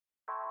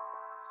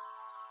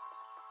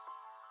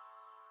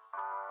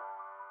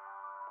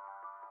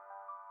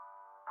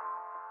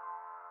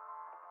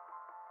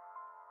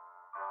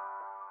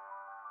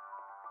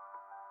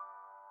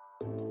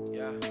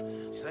Yeah,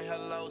 say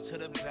hello to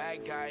the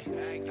bad guy.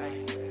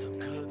 The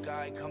good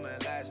guy coming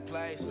in last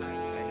place.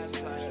 Ay,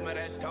 smell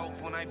that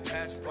dope when I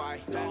pass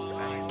by.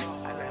 Ay,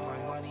 I let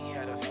my money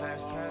at a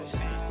fast pace.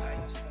 Say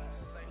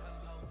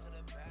hello to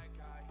the bad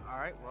guy. All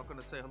right, welcome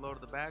to Say Hello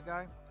to the Bad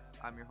Guy.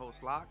 I'm your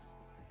host, Locke,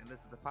 and this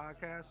is the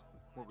podcast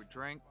where we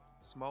drink,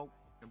 smoke,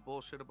 and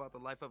bullshit about the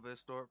life of a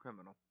historic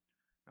criminal.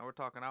 Now we're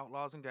talking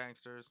outlaws and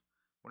gangsters.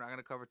 We're not going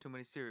to cover too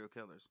many serial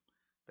killers.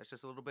 That's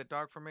just a little bit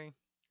dark for me,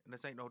 and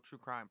this ain't no true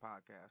crime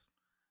podcast.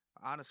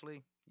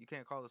 Honestly, you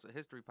can't call this a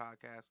history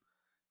podcast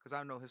because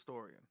I'm no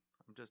historian.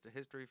 I'm just a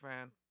history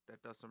fan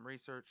that does some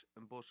research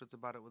and bullshits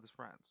about it with his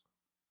friends.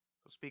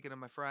 So speaking of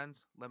my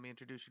friends, let me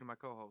introduce you to my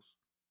co-host.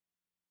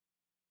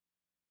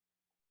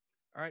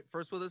 All right,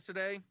 first with us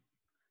today,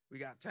 we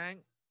got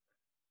Tank.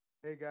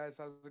 Hey guys,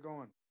 how's it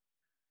going?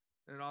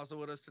 And also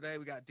with us today,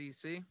 we got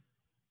DC.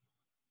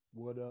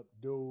 What up,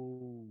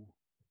 dude?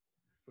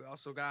 We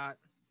also got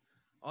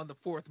on the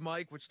fourth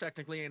mic, which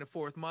technically ain't a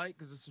fourth mic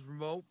because this is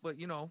remote, but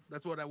you know,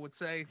 that's what I would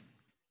say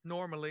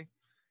normally.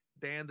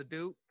 Dan the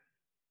Duke.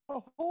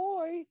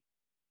 Ahoy!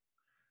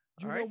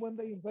 Do you All know right. when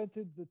they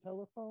invented the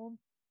telephone?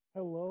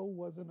 Hello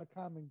wasn't a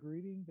common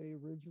greeting. They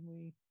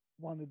originally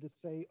wanted to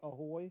say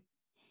ahoy.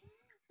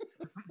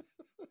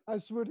 I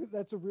swear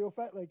that's a real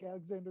fact. Like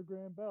Alexander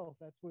Graham Bell,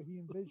 that's what he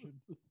envisioned.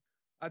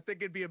 I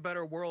think it'd be a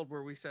better world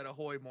where we said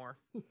ahoy more.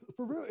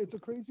 For real, it's a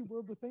crazy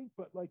world to think,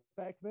 but like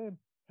back then,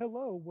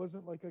 hello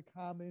wasn't like a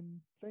common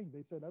thing.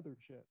 They said other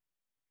shit.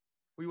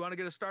 We want to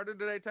get us started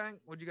today, Tank?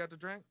 What you got to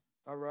drink?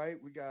 All right,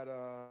 we got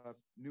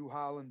New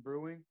Holland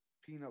Brewing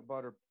Peanut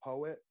Butter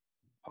Poet.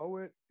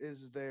 Poet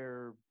is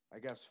their, I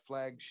guess,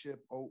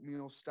 flagship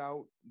oatmeal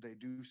stout. They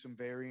do some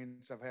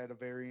variants. I've had a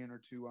variant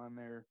or two on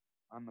there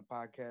on the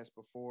podcast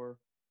before.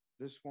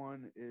 This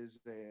one is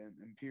an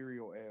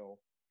Imperial Ale.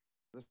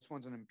 This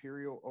one's an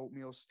Imperial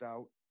Oatmeal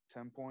Stout,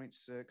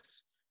 10.6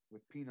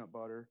 with peanut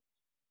butter.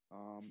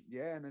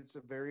 Yeah, and it's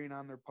a variant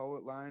on their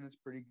Poet line. It's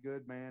pretty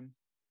good, man.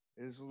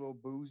 It is a little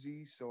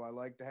boozy, so I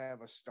like to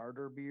have a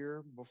starter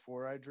beer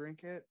before I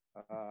drink it,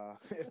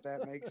 if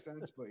that makes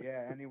sense. But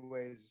yeah,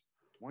 anyways,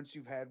 once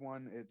you've had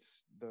one,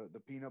 it's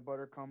the peanut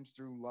butter comes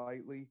through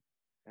lightly,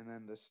 and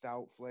then the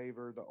stout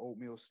flavor, the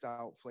oatmeal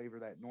stout flavor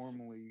that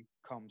normally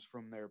comes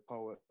from their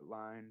Poet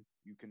line,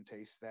 you can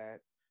taste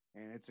that.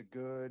 And it's a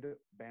good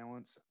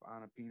balance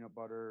on a peanut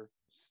butter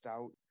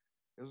stout.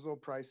 It was a little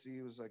pricey.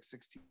 It was like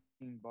 $16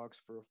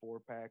 for a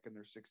 4-pack, and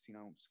they're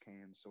 16-ounce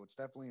cans. So it's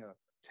definitely a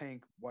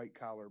Tank white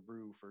collar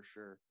brew for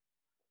sure.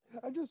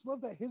 I just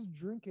love that his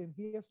drinking,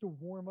 he has to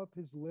warm up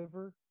his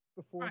liver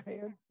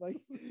beforehand. Like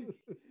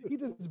he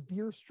does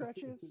beer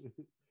stretches.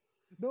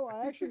 No,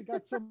 I actually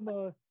got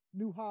some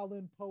New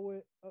Holland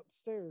Poet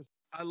upstairs.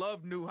 I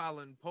love New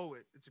Holland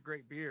Poet. It's a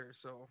great beer,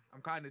 so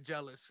I'm kind of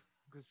jealous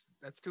because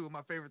that's two of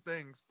my favorite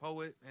things,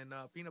 Poet and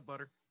peanut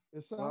butter.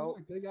 It sounds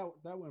like they got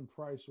that one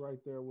priced right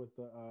there with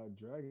the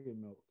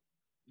dragon milk.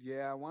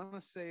 Yeah, I want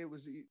to say it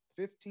was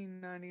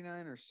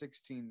 $15.99 or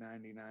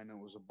 $16.99. It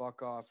was a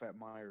buck off at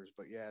Myers,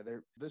 but yeah,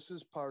 this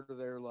is part of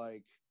their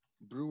like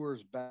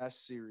Brewers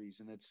Best series,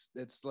 and it's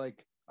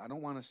like, I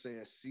don't want to say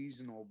a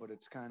seasonal, but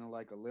it's kind of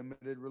like a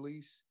limited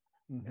release.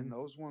 Mm-hmm. And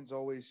those ones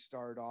always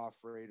start off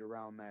right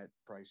around that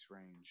price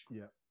range.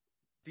 Yeah.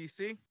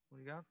 DC, what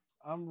do you got?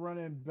 I'm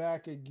running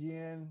back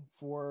again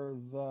for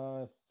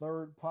the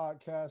third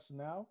podcast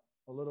now.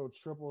 A little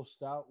triple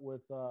stout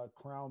with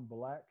Crown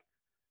Black.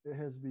 It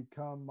has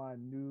become my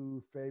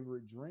new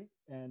favorite drink.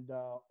 And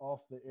off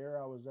the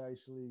air, I was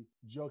actually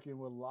joking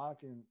with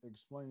Locke and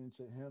explaining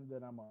to him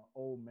that I'm an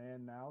old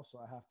man now, so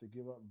I have to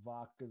give up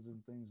vodkas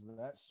and things of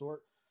that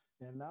sort.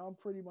 And now I'm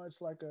pretty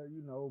much like a,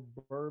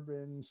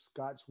 bourbon,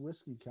 Scotch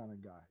whiskey kind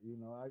of guy.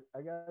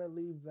 I got to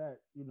leave that,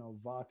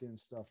 vodka and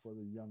stuff for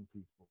the young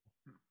people.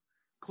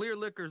 Clear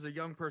liquor is a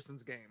young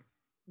person's game.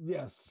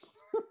 Yes.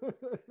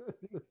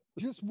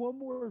 Just one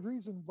more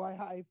reason why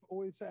I've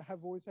always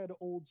had an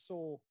old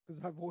soul,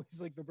 because I've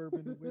always liked the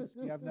bourbon and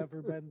whiskey. I've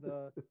never been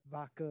the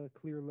vodka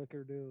clear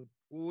liquor dude.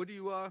 What do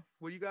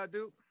you got,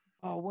 Duke?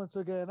 Once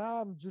again,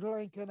 I'm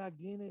drinking a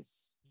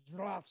Guinness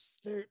draft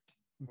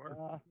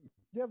stout.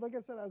 Yeah, like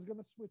I said, I was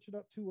gonna switch it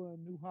up to a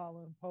New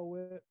Holland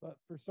Poet, but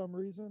for some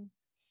reason,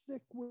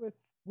 stick with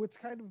what's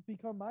kind of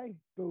become my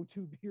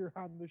go-to beer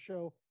on the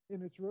show.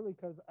 And it's really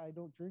because I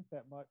don't drink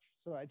that much.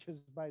 So I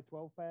just buy a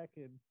 12-pack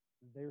and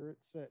there it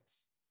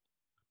sits.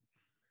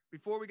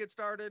 Before we get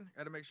started, I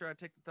got to make sure I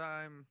take the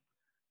time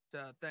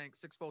to thank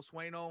Sixfo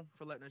Sueno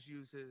for letting us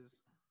use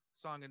his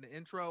song in the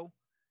intro,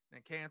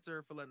 and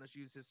Cancer for letting us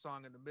use his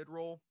song in the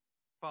mid-roll.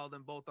 Follow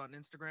them both on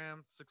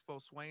Instagram, Sixfo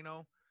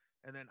Sueno,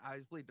 and then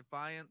Eyes Bleed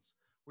Defiance,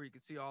 where you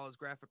can see all his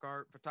graphic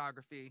art,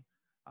 photography.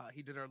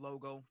 He did our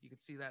logo. You can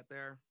see that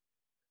there.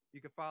 You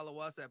can follow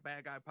us at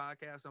Bad Guy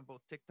Podcast on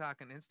both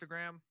TikTok and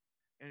Instagram.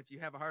 And if you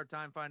have a hard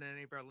time finding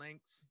any of our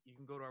links, you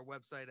can go to our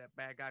website at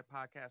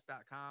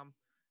badguypodcast.com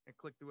and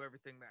click through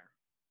everything there.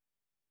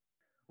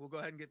 We'll go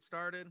ahead and get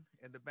started.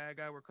 And the bad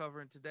guy we're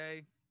covering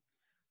today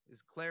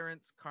is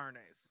Clarence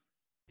Carnes.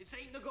 This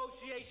ain't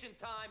negotiation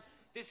time.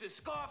 This is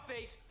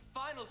Scarface,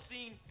 final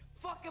scene,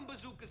 fucking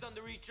bazookas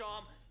under each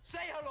arm. Say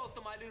hello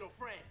to my little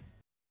friend.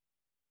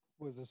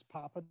 Was this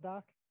Papa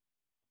Doc?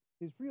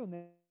 His real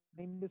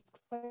name is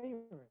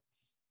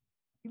Clarence.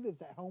 He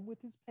lives at home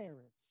with his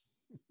parents.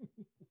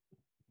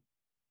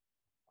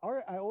 All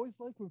right, I always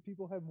like when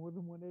people have more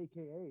than one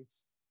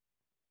AKAs.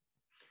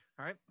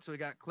 All right, so we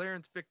got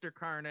Clarence Victor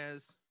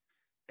Carnes,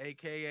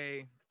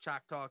 aka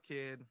Choctaw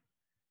Kid,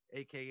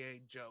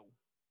 aka Joe.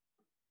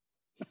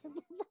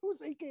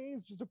 Those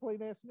AKAs just a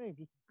plain ass name,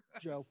 just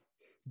Joe.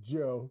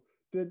 Joe.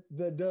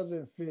 That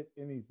doesn't fit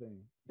anything.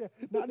 Yeah,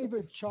 not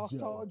even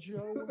Choctaw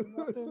Joe or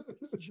nothing.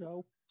 Just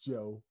Joe.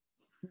 Joe.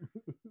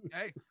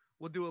 Hey,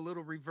 we'll do a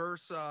little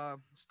reverse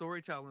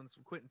storytelling.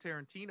 Some Quentin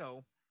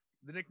Tarantino.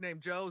 The nickname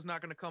Joe is not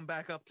going to come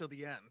back up till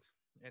the end,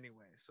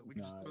 anyway. So we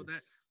can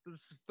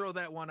just throw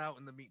that one out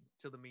in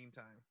the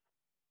meantime.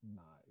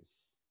 Nice.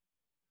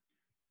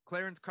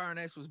 Clarence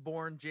Carnes was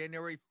born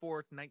January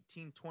 4th,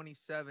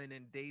 1927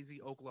 in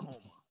Daisy, Oklahoma.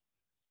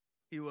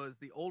 He was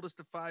the oldest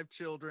of 5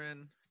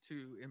 children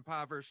to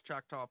impoverished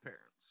Choctaw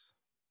parents.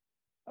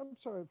 I'm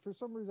sorry, for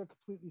some reason I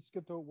completely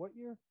skipped out what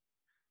year?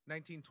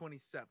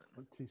 1927.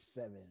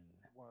 27.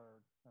 Word.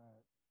 All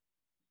right.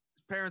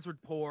 His parents were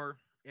poor,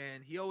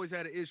 and he always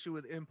had an issue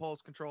with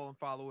impulse control and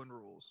following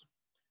rules.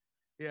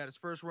 He had his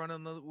first run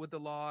with the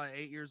law at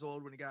 8 years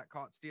old when he got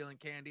caught stealing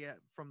candy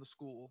from the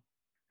school.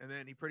 And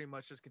then he pretty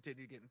much just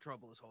continued to get in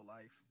trouble his whole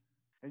life.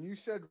 And you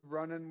said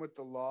running with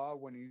the law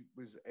when he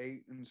was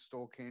 8 and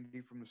stole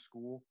candy from the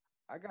school.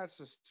 I got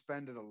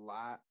suspended a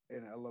lot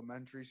in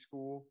elementary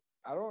school.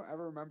 I don't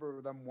ever remember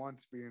them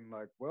once being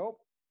like, well,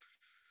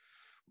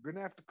 we're going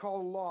to have to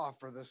call law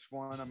for this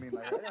one. I mean,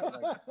 like, I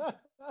got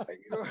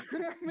you know what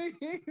I mean?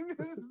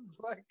 It's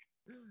like...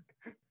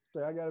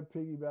 So I got to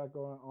piggyback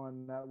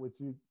on that with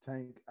you,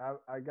 Tank.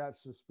 I got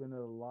suspended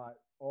a lot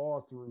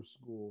all through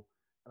school.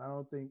 And I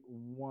don't think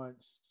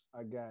once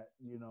I got,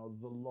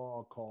 the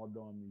law called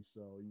on me.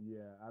 So,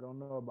 yeah, I don't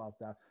know about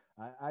that.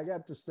 I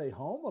got to stay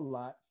home a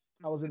lot.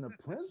 I was in the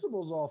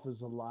principal's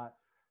office a lot.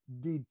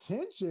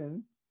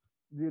 Detention,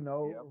 yep.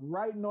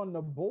 Writing on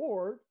the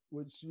board,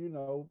 which,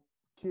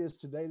 kids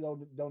today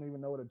don't even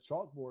know what a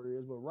chalkboard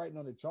is, but writing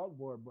on the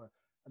chalkboard. But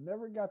I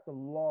never got the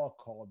law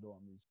called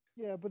on me.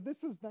 Yeah, but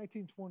this is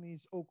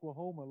 1920s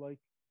Oklahoma. Like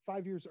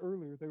 5 years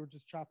earlier, they were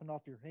just chopping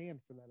off your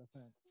hand for that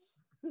offense.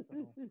 So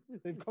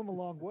they've come a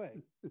long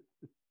way.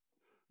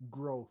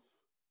 Growth.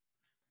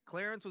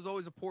 Clarence was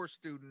always a poor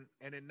student,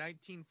 and in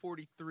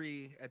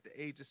 1943, at the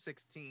age of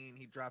 16,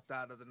 he dropped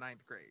out of the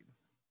 9th grade.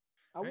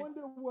 I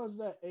wonder, was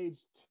that age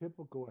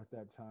typical at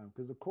that time?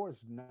 Because, of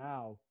course,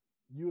 now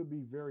you would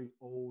be very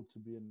old to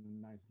be in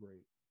the 9th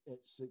grade at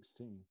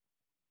 16.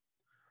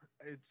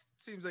 It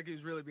seems like he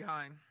was really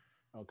behind.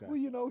 Okay. Well,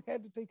 he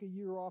had to take a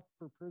year off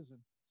for prison,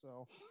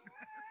 so.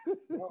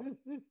 Well,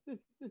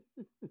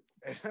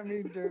 I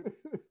mean, dude,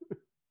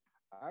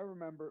 I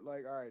remember,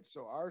 all right,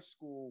 so our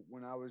school,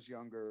 when I was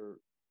younger,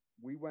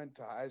 we went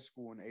to high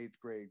school in 8th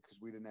grade because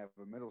we didn't have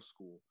a middle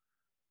school.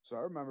 So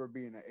I remember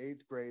being an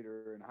 8th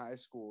grader in high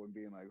school and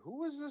being like,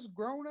 who is this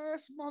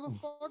grown-ass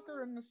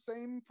motherfucker in the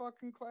same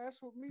fucking class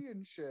with me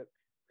and shit?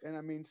 And,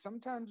 I mean,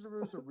 sometimes there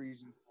was a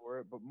reason for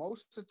it, but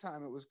most of the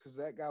time it was because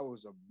that guy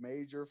was a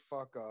major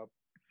fuck-up,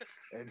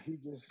 and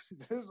this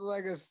was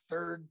like his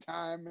 3rd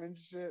time and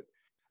shit.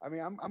 I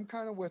mean, I'm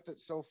kind of with it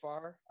so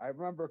far. I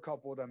remember a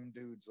couple of them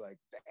dudes like,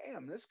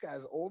 damn, this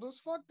guy's old as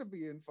fuck to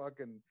be in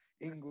fucking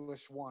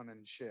English 1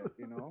 and shit,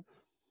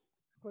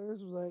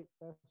 Clarence was like,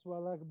 that's what I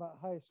like about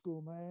high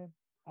school, man.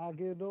 I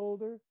get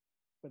older,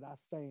 but I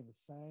stay in the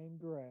same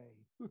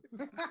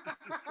grade.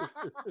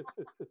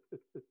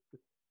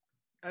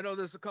 I know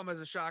this will come as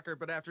a shocker,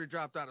 but after he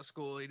dropped out of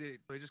school, he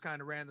just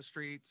kind of ran the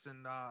streets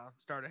and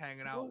started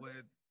hanging out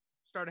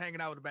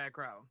with a bad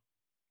crowd.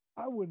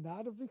 I would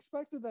not have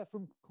expected that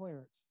from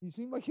Clarence. He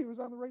seemed like he was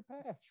on the right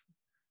path.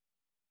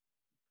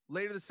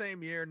 Later the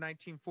same year,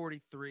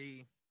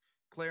 1943,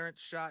 Clarence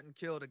shot and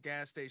killed a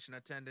gas station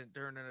attendant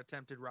during an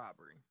attempted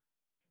robbery.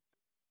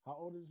 How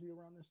old is he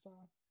around this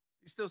time?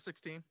 He's still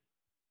 16.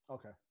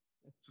 Okay.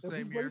 So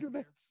same year. Later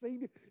that same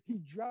year, he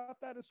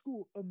dropped out of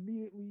school,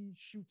 immediately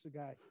shoots a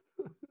guy.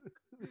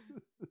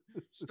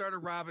 Started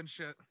robbing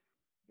shit.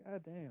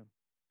 God damn.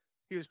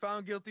 He was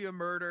found guilty of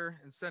murder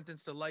and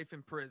sentenced to life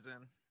in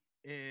prison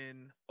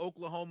in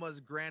Oklahoma's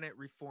Granite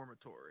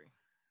Reformatory.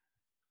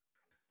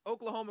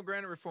 Oklahoma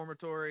Granite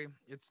Reformatory,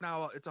 it's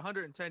a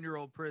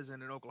 110-year-old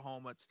prison in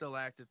Oklahoma. It's still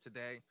active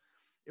today.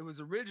 It was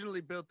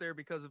originally built there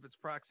because of its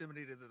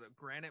proximity to the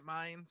granite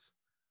mines.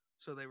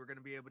 So they were going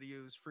to be able to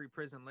use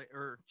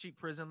cheap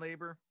prison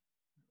labor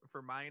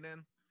for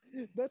mining.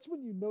 That's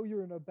when you know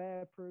you're in a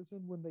bad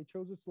prison, when they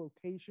chose its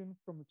location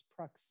from its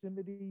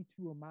proximity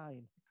to a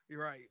mine.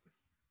 You're right.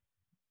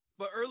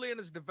 But early in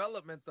its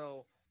development,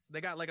 though,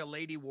 they got like a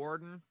lady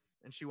warden,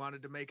 and she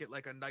wanted to make it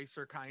like a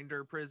nicer,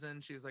 kinder prison.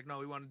 She was like, no,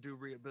 we want to do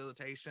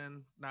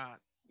rehabilitation, not,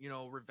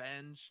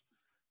 revenge.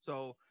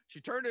 So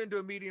she turned it into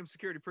a medium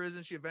security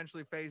prison. She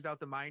eventually phased out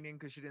the mining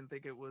because she didn't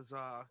think it was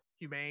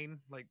humane,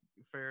 like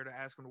fair to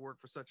ask them to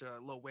work for such a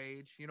low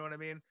wage. You know what I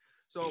mean?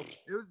 So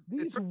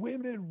these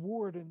women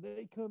warden,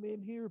 they come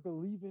in here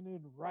believing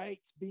in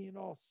rights, being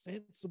all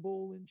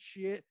sensible and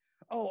shit.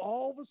 Oh,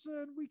 all of a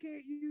sudden we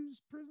can't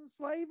use prison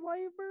slave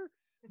labor?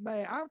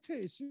 Man, I'll tell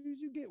you, as soon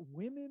as you get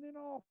women in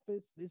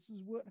office, this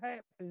is what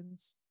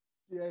happens.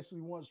 She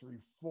actually wants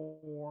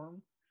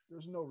reform.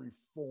 There's no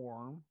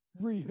reform.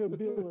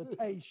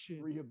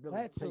 Rehabilitation.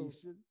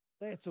 Rehabilitation.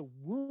 That's a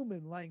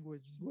woman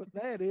language, is what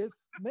that is.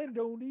 Men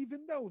don't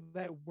even know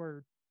that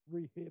word,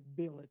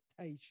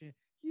 rehabilitation.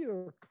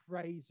 You're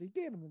crazy.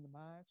 Get them in the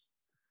minds.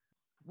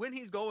 When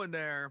he's going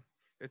there,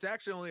 it's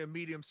actually only a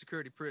medium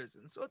security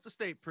prison. So it's a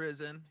state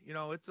prison. You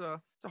know, it's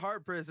a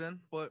hard prison,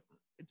 but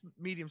it's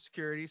medium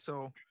security.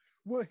 So,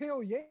 well,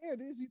 hell yeah,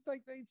 it is. You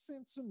think they'd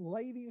send some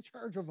lady in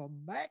charge of a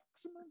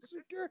maximum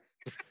security?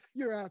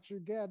 You're out your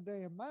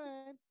goddamn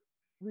mind.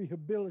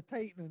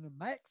 Rehabilitating in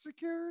a max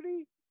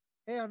security?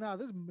 Hell no,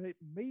 this is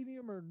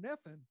medium or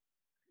nothing.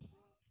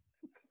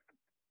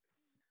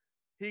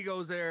 He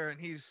goes there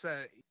and he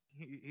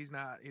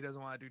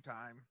doesn't want to do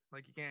time.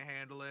 Like, he can't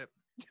handle it.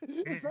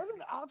 Is that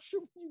an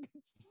option?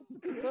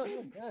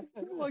 You get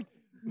like,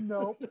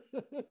 nope.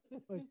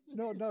 Like,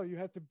 no, you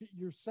have to be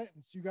your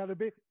sentence. You got to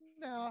be,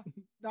 nah,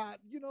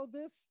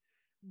 this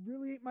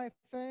really ain't my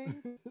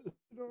thing.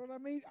 You know what I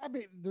mean? I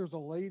mean, there's a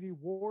lady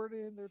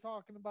warden. They're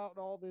talking about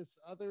all this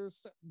other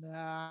stuff.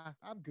 Nah,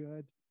 I'm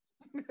good.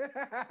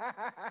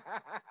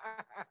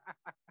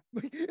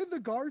 Like, and the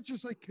guard's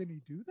just like, can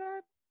he do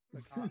that?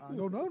 Like, I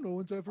don't know. No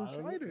one's ever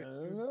tried it.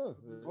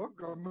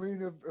 Look, I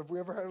mean, if we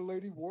ever had a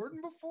lady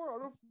warden before, I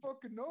don't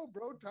fucking know,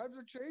 bro. Times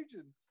are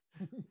changing.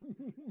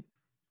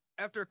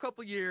 After a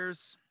couple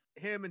years,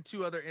 him and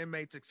 2 other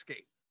inmates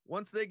escape.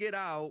 Once they get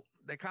out,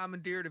 they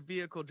commandeered a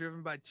vehicle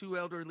driven by 2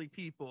 elderly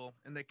people,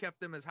 and they kept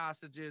them as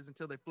hostages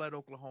until they fled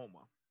Oklahoma.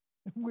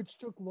 Which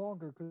took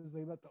longer because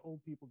they let the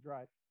old people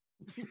drive.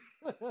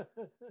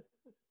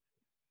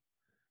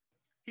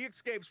 He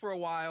escapes for a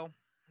while,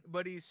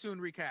 but he's soon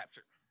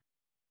recaptured.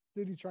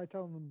 Did he try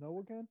telling them no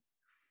again?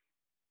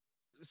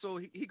 So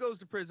he goes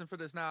to prison for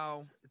this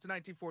now. It's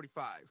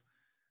 1945.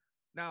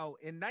 Now,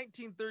 in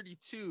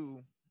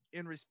 1932,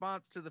 in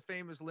response to the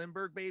famous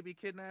Lindbergh baby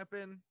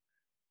kidnapping,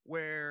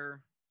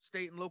 where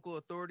state and local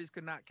authorities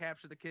could not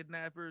capture the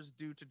kidnappers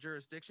due to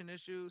jurisdiction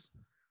issues,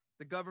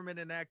 the government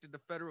enacted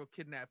the Federal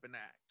Kidnapping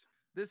Act.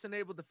 This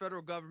enabled the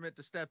federal government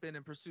to step in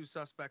and pursue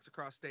suspects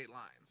across state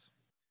lines.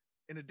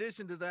 In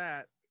addition to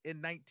that, in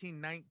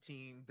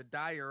 1919, the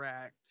Dyer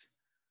Act,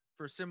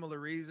 for similar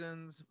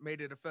reasons,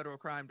 made it a federal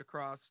crime to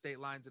cross state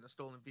lines in a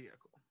stolen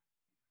vehicle.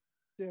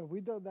 Yeah,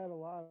 we've done that a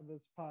lot of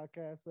this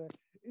podcast.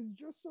 It's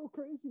just so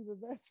crazy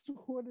that that's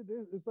what it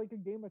is. It's like a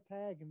game of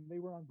tag and they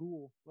were on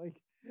Google. Like,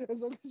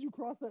 as long as you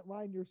cross that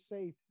line, you're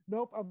safe.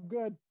 Nope, I'm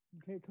good.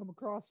 You can't come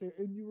across here.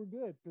 And you were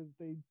good because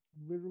they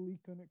literally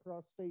couldn't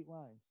cross state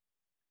lines.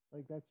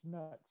 Like, that's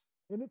nuts.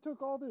 And it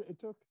took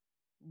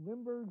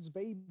Lindbergh's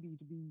baby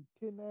to be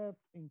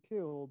kidnapped and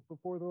killed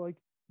before they're like,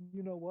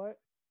 you know what?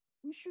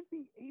 We should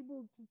be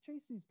able to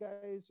chase these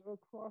guys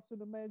across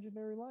an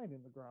imaginary line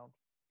in the ground.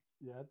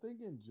 Yeah, I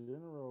think in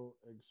general,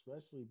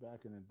 especially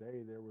back in the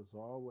day, there was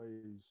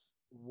always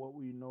what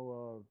we know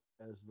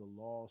of as the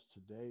laws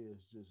today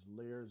is just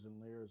layers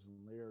and layers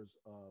and layers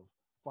of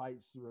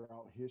fights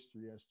throughout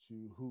history as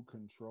to who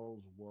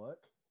controls what.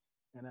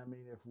 And I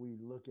mean, if we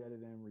look at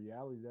it in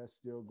reality, that's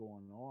still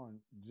going on.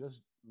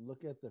 Just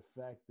look at the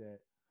fact that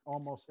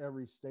almost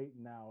every state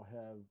now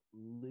have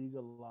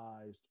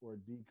legalized or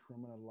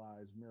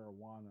decriminalized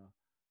marijuana,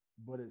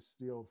 but it's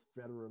still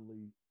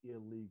federally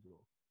illegal.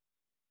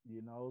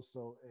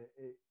 So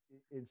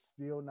it's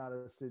still not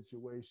a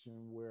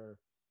situation where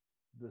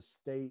the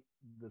state,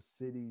 the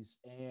cities,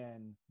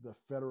 and the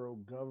federal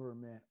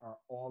government are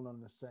all on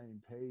the same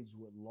page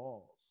with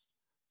laws.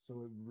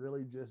 So it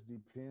really just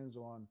depends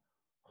on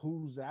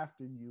who's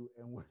after you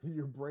and whether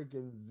you're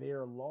breaking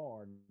their law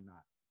or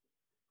not.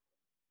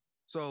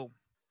 So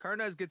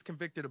Carnes gets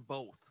convicted of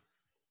both,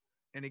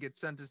 and he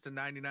gets sentenced to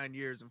 99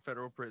 years in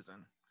federal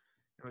prison.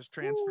 It was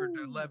transferred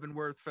to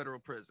Leavenworth Federal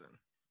Prison.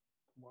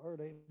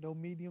 Word, ain't no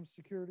medium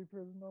security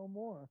prison no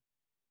more.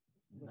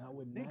 Not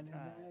with 99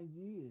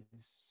 years.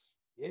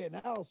 Yeah,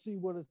 now I'll see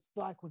what it's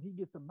like when he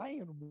gets a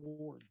man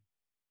award.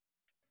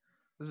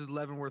 This is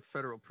Leavenworth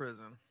Federal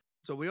Prison.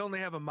 So we only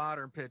have a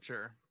modern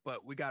picture,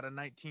 but we got a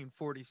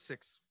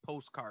 1946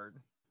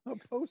 postcard. A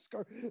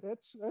postcard.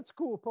 That's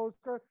cool.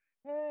 Postcard.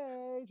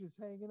 Hey, just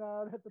hanging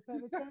out at the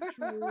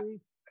penitentiary.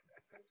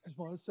 Just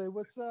want to say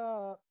what's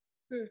up.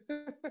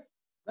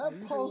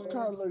 That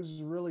postcard looks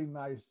really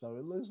nice, though.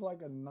 It looks like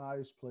a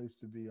nice place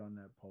to be on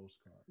that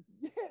postcard.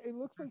 Yeah, it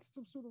looks like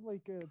some sort of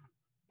like a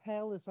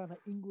palace on an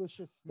English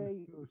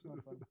estate or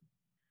something.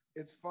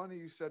 It's funny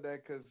you said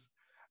that because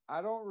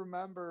I don't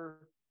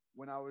remember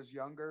when I was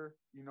younger,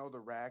 the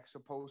racks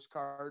of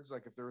postcards,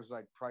 like if there was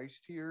like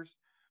price tiers.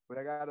 But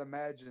I gotta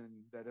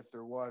imagine that if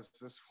there was,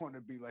 this one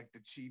would be like the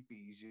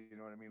cheapies. You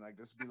know what I mean? Like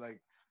this would be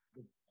like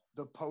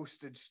the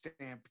postage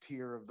stamp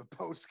tier of the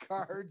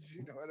postcards.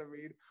 You know what I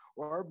mean?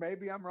 Or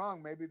maybe I'm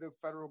wrong. Maybe the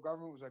federal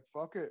government was like,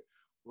 "Fuck it,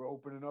 we're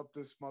opening up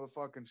this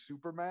motherfucking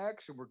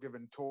Supermax and we're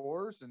giving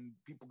tours and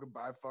people can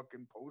buy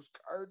fucking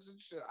postcards and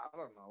shit. I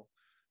don't know.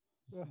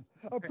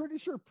 I'm pretty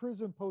sure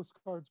prison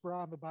postcards were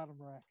on the bottom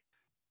rack.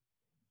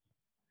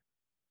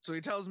 So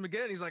he tells him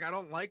again, he's like, I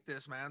don't like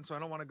this, man, so I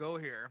don't want to go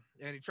here.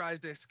 And he tries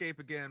to escape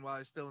again while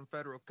he's still in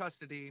federal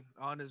custody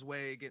on his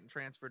way getting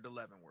transferred to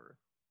Leavenworth.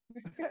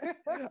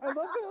 I love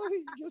how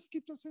he just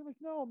keeps on saying, like,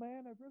 no,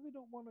 man, I really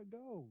don't want to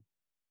go.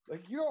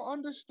 Like, you don't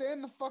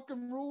understand the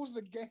fucking rules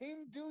of the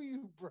game, do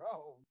you,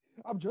 bro?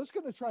 I'm just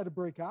going to try to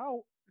break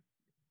out.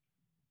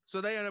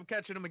 So they end up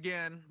catching him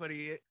again, but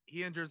he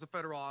injures a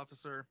federal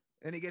officer,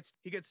 and he gets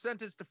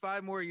sentenced to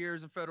 5 more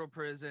years in federal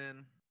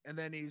prison. And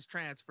then he's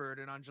transferred.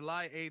 And on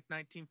July 8th,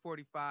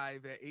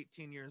 1945, at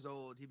 18 years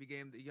old, he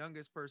became the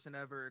youngest person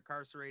ever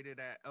incarcerated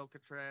at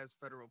Alcatraz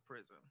Federal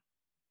Prison.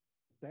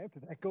 Did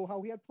that go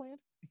how he had planned?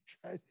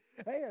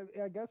 Hey,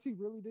 I guess he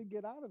really did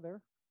get out of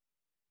there.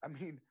 I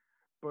mean,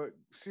 but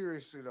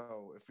seriously,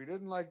 though, if he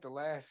didn't like the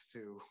last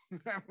two,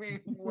 I mean,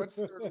 what's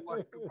there to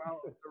like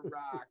about The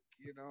Rock,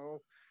 you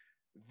know?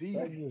 The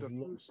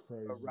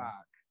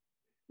Rock.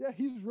 Yeah,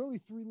 he's really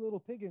Three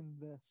Little Pig in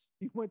this.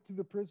 He went to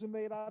the prison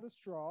made out of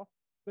straw.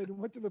 Then he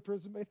went to the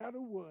prison made out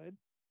of wood.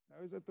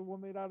 Now he's at the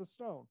one made out of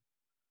stone.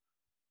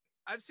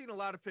 I've seen a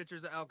lot of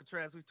pictures of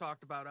Alcatraz. We've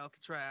talked about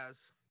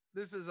Alcatraz.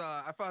 This is,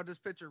 I found this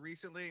picture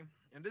recently,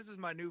 and this is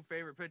my new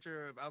favorite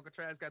picture of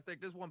Alcatraz. I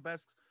think this one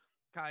best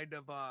kind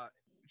of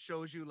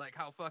shows you like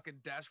how fucking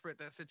desperate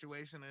that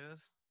situation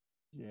is.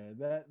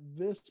 Yeah,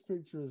 this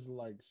picture is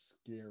like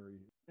scary,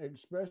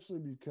 especially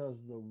because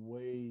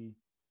the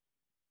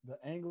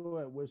angle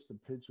at which the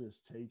picture is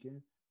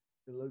taken,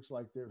 it looks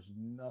like there's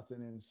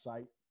nothing in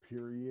sight,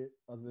 period,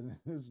 other than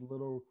this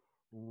little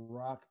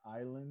rock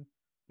island.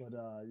 But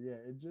yeah,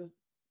 it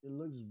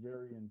looks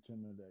very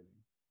intimidating.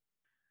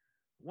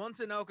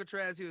 Once in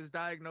Alcatraz, he was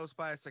diagnosed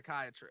by a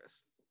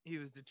psychiatrist. He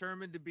was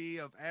determined to be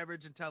of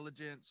average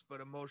intelligence, but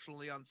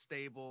emotionally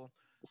unstable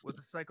with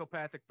a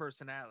psychopathic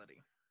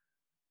personality.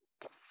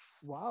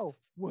 Wow.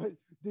 What,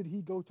 did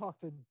he go talk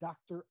to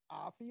Dr.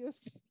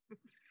 Obvious?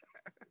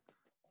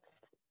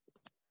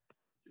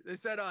 They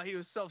said he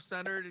was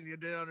self-centered and he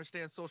didn't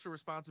understand social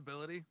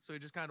responsibility. So he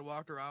just kind of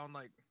walked around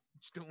like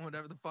just doing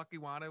whatever the fuck he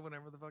wanted,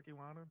 whenever the fuck he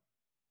wanted.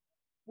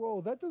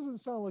 Whoa, that doesn't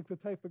sound like the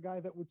type of guy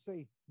that would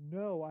say,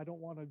 no, I don't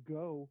want to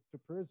go to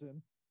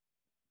prison.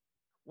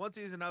 Once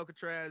he's in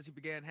Alcatraz, he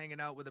began hanging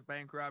out with a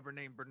bank robber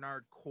named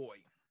Bernard Coy.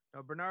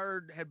 Now,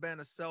 Bernard had been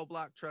a cell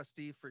block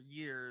trustee for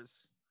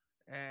years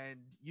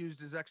and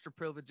used his extra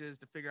privileges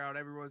to figure out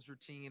everyone's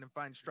routine and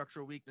find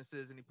structural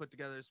weaknesses, and he put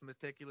together this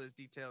meticulous,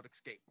 detailed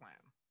escape plan.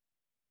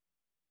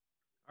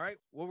 All right,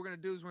 what we're going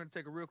to do is we're going to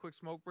take a real quick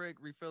smoke break,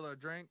 refill our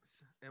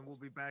drinks, and we'll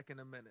be back in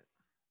a minute.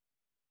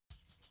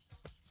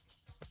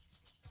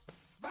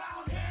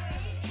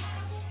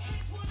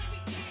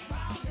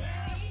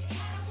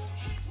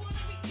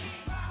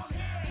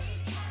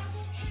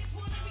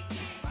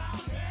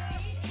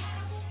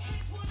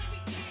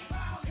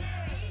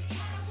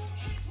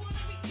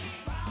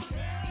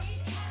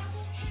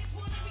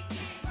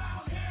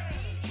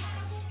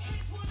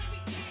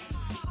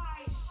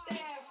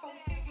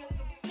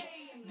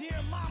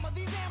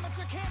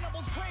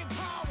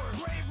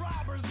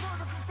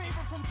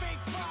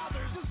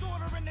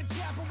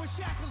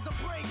 Shackles to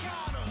break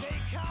out of. They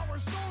cower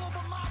solo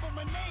but mob them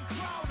and they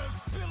crowd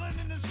us. Spilling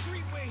in the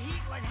street with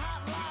heat like hot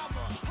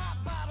lava. Pop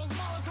bottles,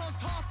 molotovs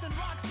tossed and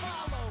rocks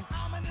follow.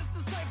 Ominous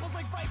disciples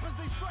like vipers,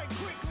 they strike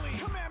quickly.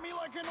 Come at me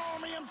like an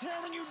army, I'm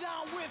tearing you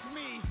down with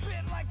me.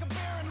 Spit like a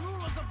baron,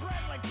 rulers are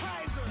bred like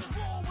Kaiser.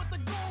 Roll with the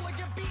goal and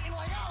get beaten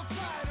like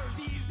outsiders.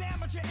 These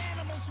amateur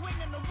animals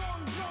swing in the wrong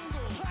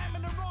jungle.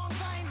 Climbing the wrong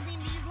vines mean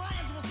these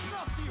lions will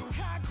snuff you.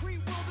 Concrete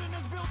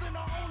wilderness building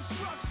our own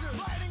structure.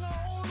 Writing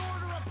our own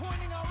order,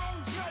 appointing our own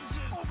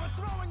judges.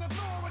 Overthrowing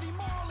authority,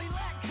 morally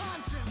lack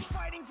conscience.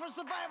 Fighting for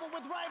survival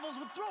with rivals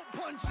with throat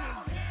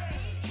punches.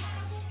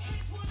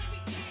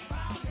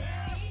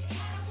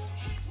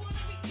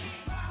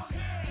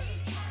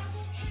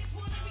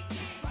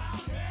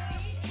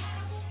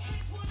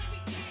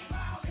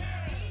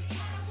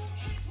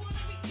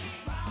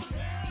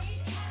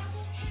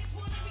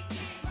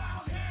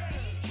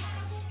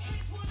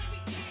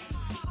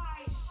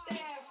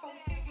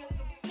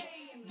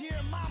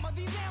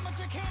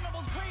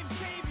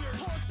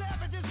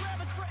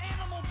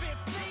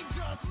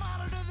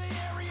 Monitor the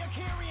area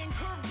carrying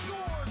curved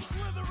swords.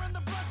 Slither in the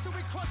breast till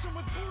we crush them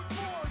with brute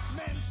force.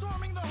 Men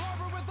storming the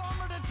harbor with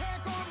armored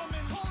attack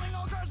armaments. Calling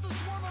all guards to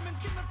swarm them and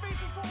skin their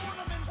faces for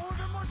ornaments.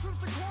 Order more troops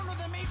to corner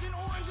them, Agent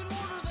Orange and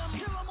mortar them.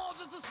 Kill them all,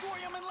 just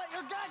destroy them and let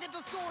your guy get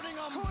to sorting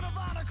them. Code of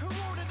honor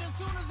corroded as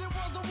soon as it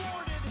was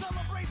awarded.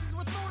 Celebrations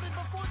were thwarted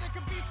before they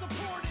could be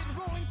supported.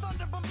 Rolling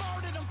thunder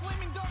bombarded them,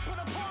 flaming dart put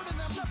a part in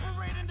them.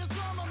 Separate and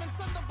disarm them and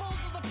send the bulls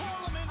to the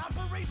parliament.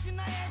 Operation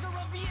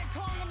Niagara, Viet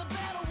Cong on the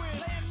battle with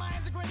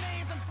landmines and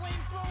grenades and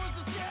flamethrowers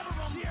to scatter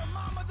them. Dear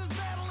mama, this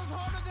battle is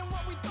harder than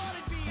what we thought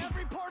it'd be.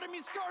 Every part of me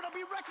scarred, I'll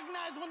be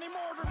recognized when they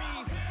mortar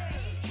me.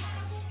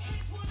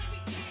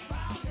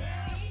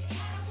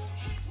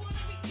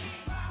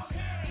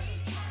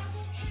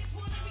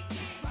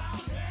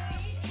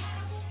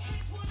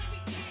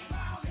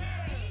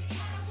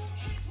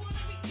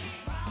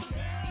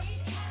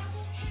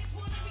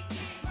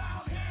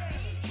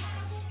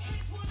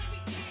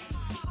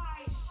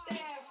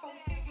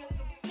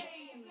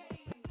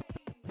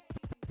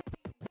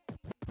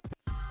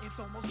 It's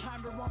almost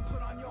time to run,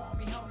 put on your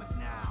army helmets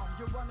now.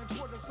 You're running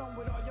toward the sun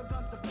with all your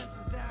guns,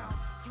 defenses down.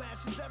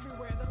 Flashes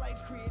everywhere, the lights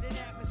create an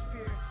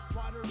atmosphere.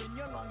 Water in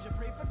your lungs, you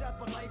pray for death,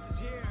 but life is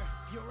here.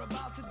 You're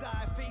about to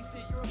die, face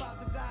it, you're about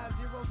to die.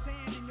 Zero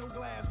sand in your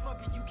glass, fuck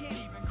it, you can't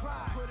even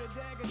cry. Put a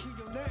dagger to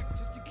your neck,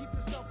 just to keep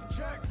yourself in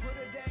check. Put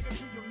a dagger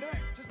to your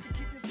neck, just to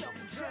keep yourself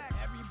in check.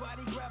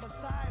 Everybody grab a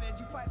side as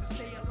you fight to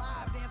stay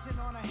alive. Dancing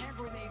on a hand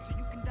grenade so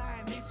you can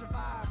die and they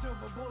survive.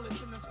 Silver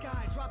bullets in the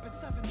sky, dropping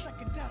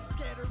 7-second death.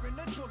 Scattering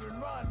the children,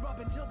 run, rub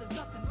until there's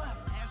nothing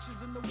left.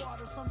 Ashes in the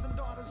water, sons and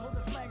daughters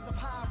holding flags up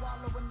high.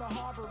 Wallow in the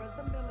harbor as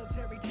the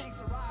military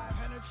tanks arrive.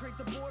 Penetrate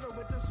the border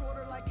with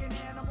disorder like an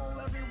animal.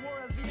 Every war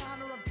has the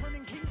honor of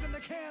turning kings into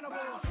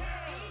cannibals.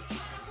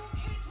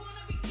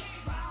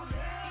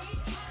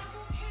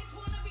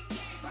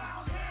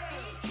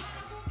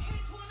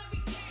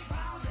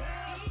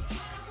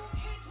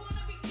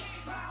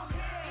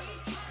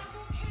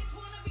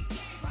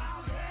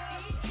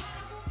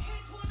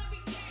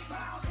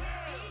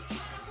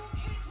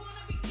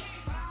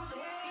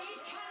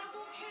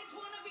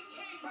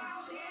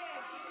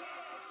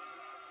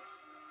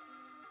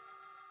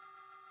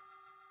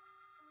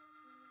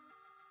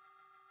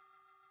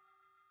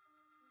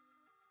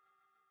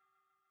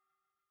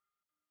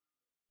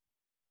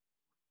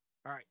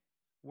 All right,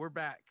 we're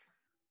back.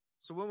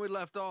 So when we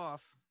left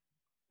off,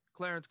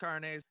 Clarence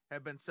Carnes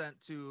had been sent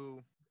to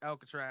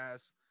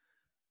Alcatraz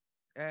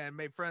and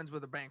made friends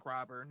with a bank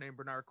robber named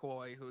Bernard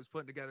Coy, who was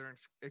putting together an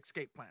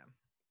escape plan.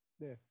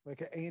 Yeah,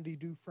 like an Andy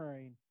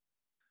Dufresne.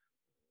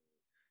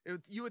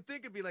 You would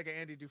think it'd be like an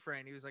Andy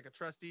Dufresne. He was like a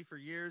trustee for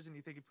years, and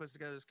you think he puts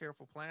together this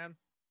careful plan.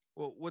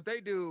 Well, what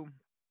they do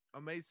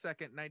on May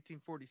 2nd,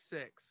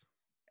 1946,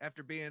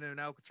 after being in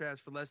Alcatraz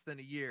for less than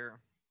a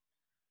year,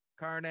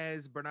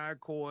 Carnes, Bernard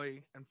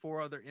Coy, and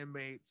 4 other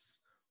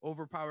inmates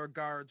overpowered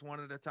guards one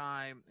at a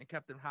time and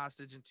kept them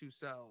hostage in 2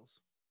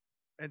 cells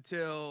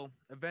until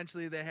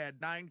eventually they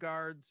had 9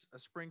 guards, a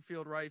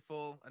Springfield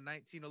rifle, a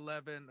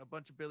 1911, a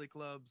bunch of billy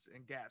clubs,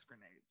 and gas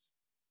grenades.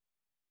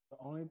 The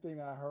only thing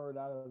I heard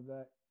out of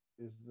that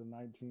is the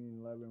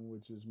 1911,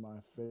 which is my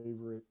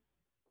favorite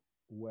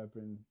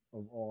weapon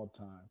of all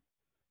time.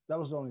 That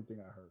was the only thing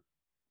I heard.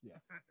 Yeah.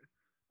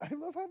 I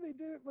love how they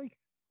did it like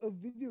a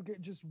video game,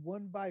 just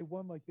one by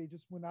one. Like they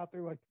just went out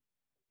there, like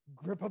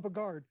grip up a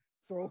guard,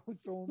 throw him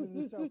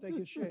in the cell, take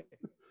his shit.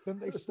 Then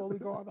they slowly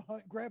go on the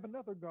hunt, grab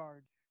another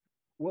guard.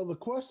 Well, the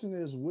question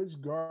is,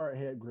 which guard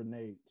had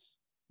grenades?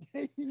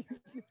 Yeah.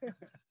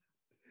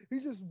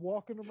 He's just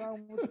walking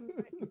around with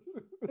grenades.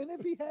 And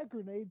if he had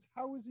grenades,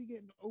 how is he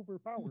getting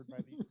overpowered by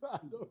these?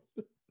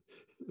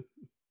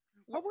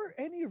 How were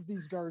any of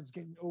these guards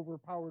getting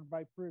overpowered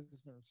by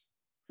prisoners?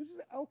 This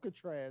is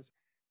Alcatraz.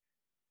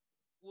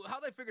 Well,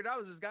 how they figured out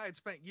was this guy had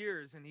spent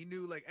years and he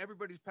knew like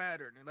everybody's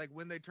pattern and like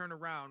when they turn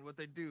around, what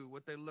they do,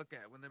 what they look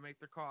at, when they make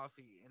their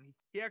coffee. And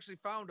he actually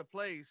found a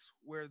place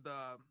where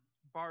the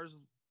bars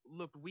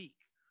looked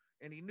weak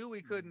and he knew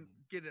he couldn't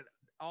get it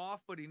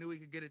off, but he knew he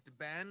could get it to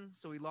bend.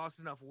 So he lost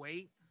enough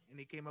weight and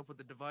he came up with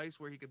a device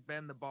where he could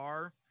bend the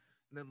bar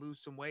and then lose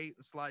some weight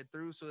and slide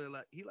through. So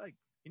he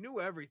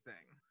knew everything.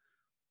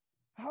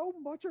 How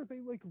much are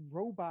they like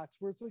robots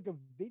where it's like a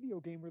video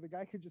game where the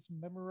guy could just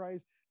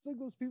memorize? It's like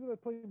those people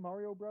that play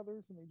Mario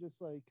Brothers and they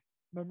just like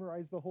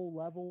memorize the whole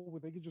level where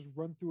they could just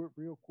run through it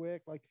real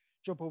quick, like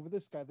jump over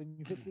this guy, then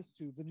you hit this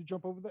tube, then you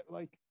jump over that.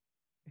 Like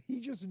he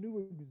just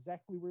knew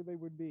exactly where they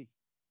would be.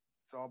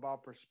 It's all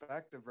about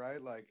perspective,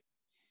 right? Like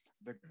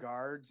the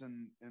guards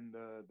and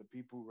the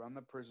people who run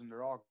the prison,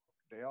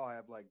 they all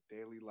have like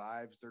daily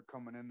lives. They're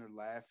coming in, they're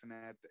laughing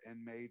at the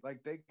inmate.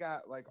 Like they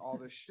got like all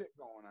this shit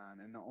going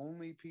on. And the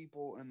only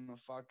people in the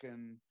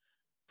fucking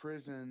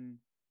prison,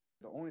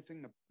 the only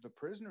thing the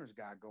prisoners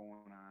got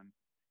going on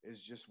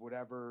is just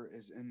whatever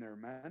is in their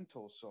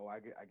mental. So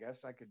I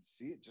guess I could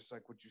see it just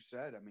like what you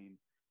said. I mean,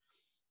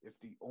 if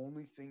the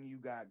only thing you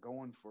got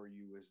going for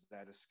you is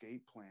that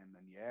escape plan,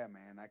 then yeah,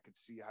 man, I could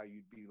see how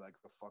you'd be like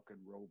a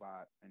fucking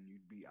robot and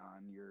you'd be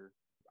on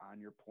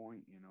your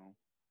point, you know.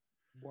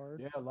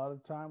 Word. Yeah, a lot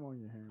of time on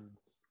your hands.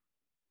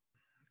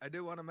 I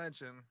do want to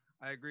mention,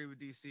 I agree with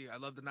DC. I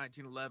love the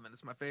 1911.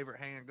 It's my favorite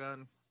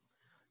handgun.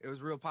 It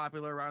was real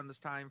popular around this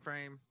time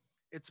frame.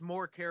 It's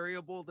more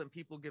carryable than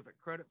people give it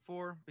credit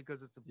for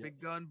because it's a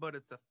big gun, but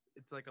it's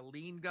like a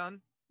lean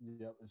gun.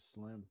 Yep, it's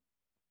slim.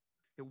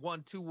 It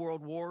won 2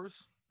 world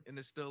wars and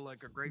is still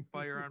like a great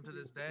firearm to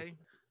this day.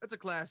 That's a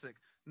classic.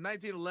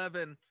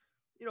 1911,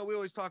 you know, we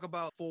always talk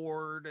about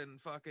Ford and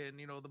fucking,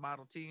 you know, the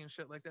Model T and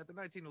shit like that. The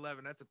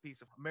 1911, that's a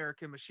piece of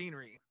American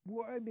machinery.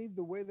 Well, I mean,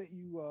 the way that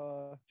you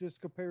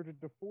just compared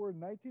it to Ford,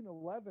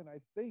 1911, I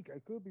think, I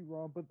could be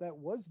wrong, but that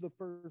was the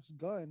first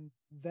gun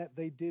that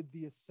they did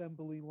the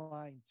assembly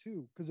line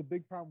to. Because a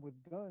big problem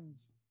with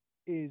guns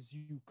is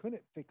you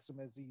couldn't fix them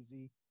as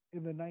easy.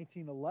 In the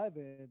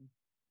 1911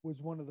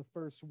 was one of the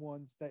first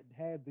ones that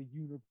had the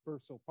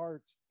universal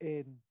parts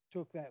and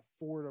took that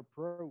Ford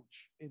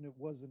approach, and it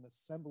was an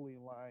assembly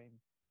line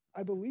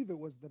I believe it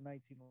was the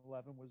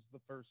 1911 was the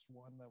first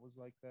one that was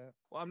like that.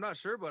 Well, I'm not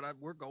sure, but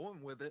we're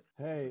going with it.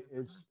 Hey,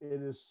 it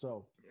is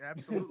so.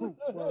 Absolutely.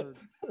 Word.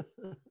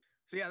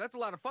 So yeah, that's a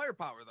lot of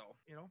firepower, though.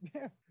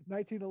 Yeah,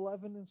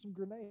 1911 and some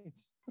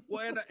grenades.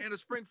 Well, and a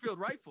Springfield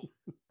rifle,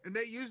 and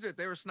they used it.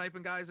 They were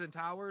sniping guys in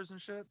towers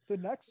and shit. The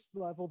next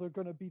level, they're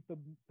going to beat the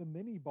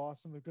mini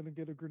boss, and they're going to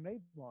get a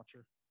grenade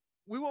launcher.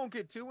 We won't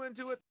get too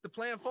into it. The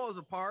plan falls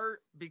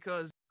apart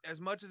because as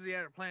much as he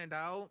had it planned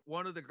out,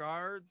 one of the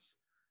guards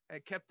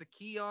had kept the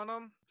key on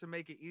him to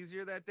make it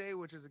easier that day,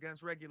 which is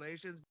against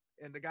regulations.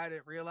 And the guy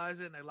didn't realize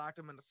it, and they locked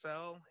him in the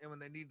cell. And when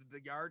they needed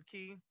the yard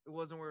key, it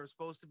wasn't where it was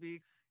supposed to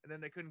be. And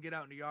then they couldn't get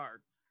out in the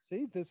yard.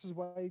 See, this is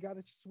why you got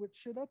to switch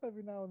shit up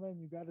every now and then.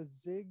 You got to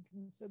zig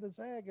instead of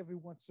zag every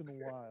once in a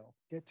while.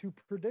 Get too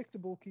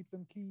predictable, keep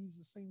them keys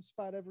the same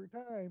spot every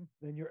time.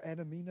 Then your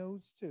enemy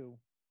knows too.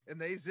 And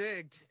they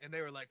zigged, and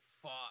they were like,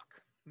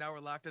 fuck. Now we're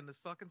locked in this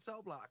fucking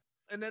cell block.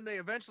 And then they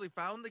eventually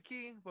found the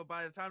key, but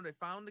by the time they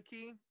found the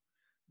key,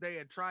 they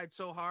had tried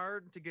so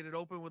hard to get it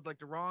open with like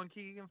the wrong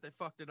key. They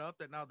fucked it up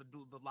that now the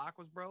lock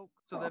was broke.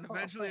 So then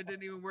eventually it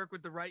didn't even work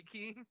with the right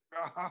key.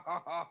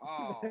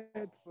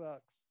 It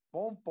sucks.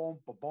 Boom, boom,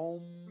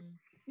 boom.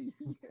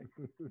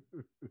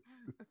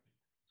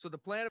 So the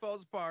plan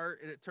falls apart,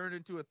 and it turned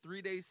into a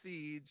 3-day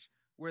siege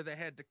where they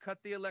had to cut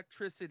the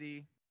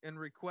electricity and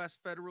request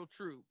federal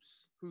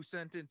troops, who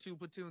sent in 2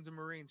 platoons of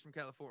Marines from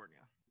California.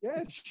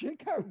 Yeah,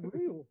 shit got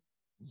real.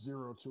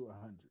 0 to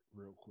 100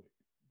 real quick.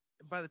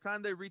 By the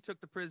time they retook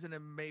the prison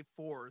on May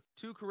 4th,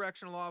 2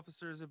 correctional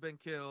officers had been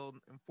killed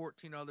and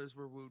 14 others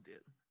were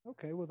wounded.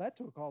 Okay, well, that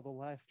took all the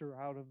laughter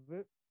out of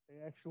it.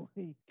 They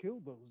actually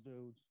killed those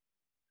dudes.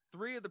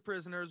 3 of the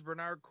prisoners,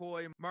 Bernard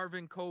Coy,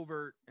 Marvin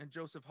Covert, and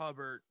Joseph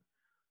Hubbard,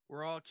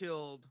 were all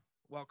killed,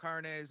 while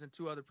Carnes and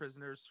 2 other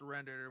prisoners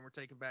surrendered and were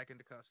taken back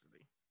into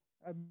custody.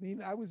 I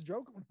mean, I was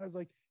joking when I was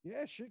like,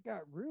 yeah, shit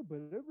got real, but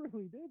it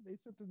really did. They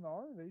sent them to the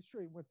army. They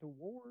straight went to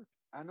war.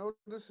 I know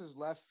this is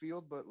left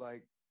field, but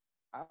like,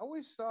 I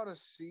always thought a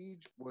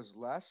siege was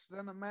less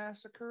than a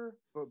massacre,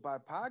 but by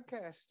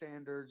podcast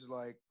standards,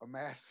 like a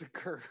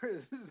massacre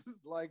is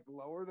like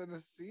lower than a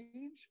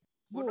siege.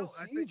 Well, no, a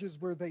siege is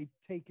where they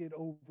take it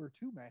over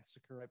to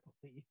massacre, I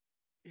believe.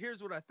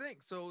 Here's what I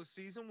think. So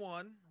season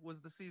 1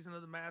 was the season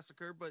of the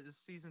massacre, but it's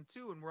season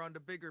 2 and we're on to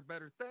bigger,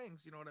 better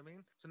things. You know what I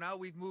mean? So now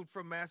we've moved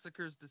from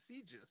massacres to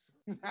sieges.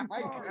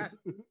 Are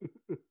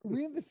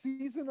we in the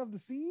season of the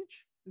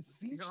siege? The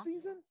siege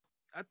season?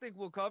 I think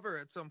we'll cover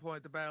at some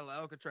point the Battle of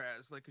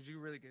Alcatraz, like, because you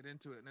really get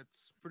into it, and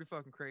it's pretty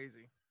fucking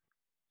crazy.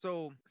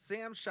 So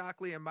Sam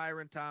Shockley and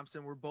Myron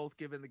Thompson were both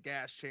given the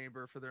gas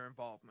chamber for their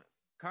involvement.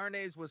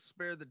 Carnes was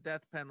spared the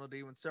death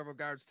penalty when several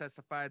guards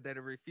testified that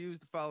he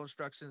refused to follow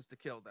instructions to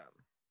kill them.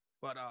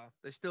 But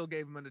they still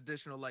gave him an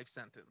additional life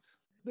sentence.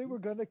 They were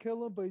going to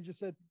kill him, but he just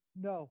said,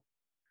 no.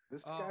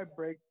 This guy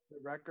breaks the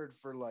record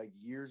for like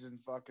years in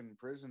fucking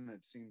prison,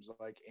 it seems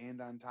like. And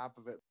on top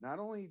of it, not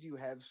only do you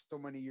have so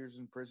many years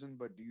in prison,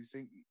 but do you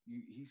think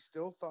he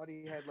still thought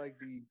he had like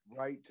the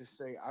right to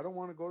say, I don't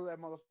want to go to that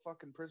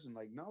motherfucking prison?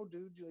 Like, no,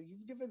 dude,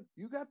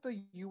 you got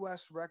the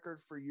U.S. record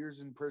for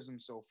years in prison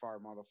so far,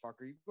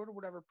 motherfucker. You go to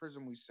whatever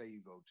prison we say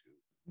you go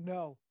to.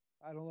 No,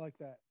 I don't like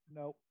that.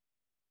 Nope.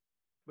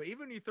 But even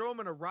when you throw him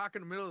in a rock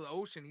in the middle of the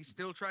ocean, he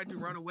still tried to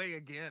run away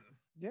again.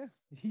 Yeah,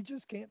 he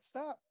just can't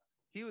stop.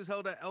 He was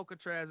held at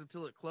Alcatraz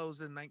until it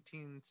closed in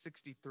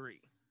 1963.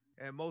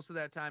 And most of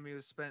that time he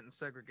was spent in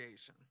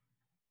segregation.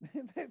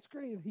 That's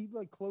great. He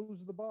like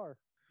closed the bar.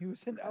 He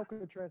was in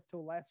Alcatraz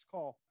till last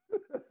call.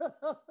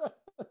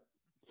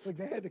 Like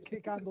they had to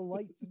kick on the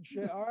lights and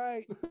shit. All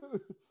right,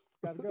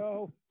 gotta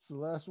go. It's the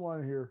last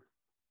one here.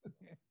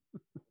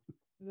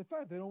 In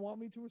fact, they don't want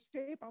me to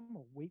escape. I'm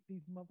gonna wait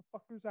these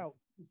motherfuckers out.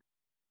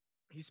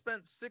 He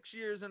spent 6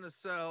 years in a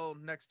cell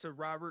next to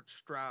Robert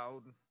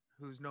Stroud,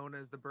 who's known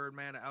as the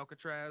Birdman of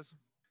Alcatraz.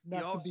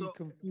 Not to be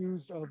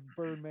confused of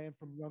Birdman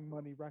from Young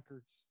Money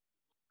Records.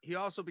 He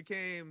also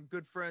became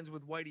good friends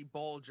with Whitey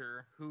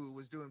Bulger, who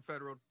was doing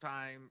federal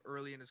time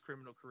early in his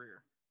criminal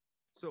career.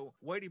 So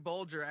Whitey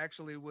Bulger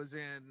actually was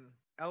in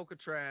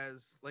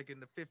Alcatraz like in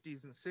the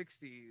 50s and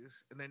 60s,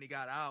 and then he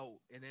got out,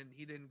 and then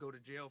he didn't go to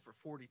jail for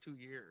 42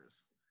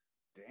 years.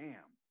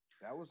 Damn.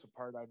 That was the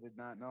part I did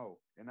not know.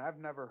 And I've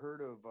never heard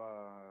of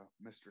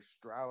Mr.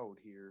 Stroud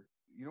here.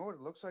 You know what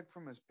it looks like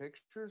from his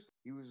pictures?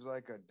 He was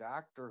like a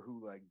doctor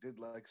who like did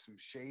like some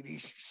shady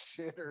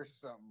shit or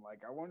something.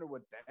 Like, I wonder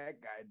what that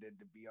guy did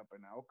to be up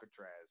in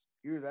Alcatraz.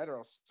 Either that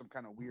or some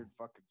kind of weird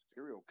fucking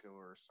serial killer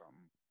or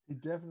something. He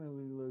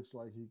definitely looks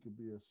like he could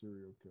be a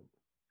serial killer.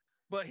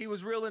 But he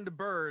was real into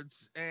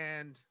birds,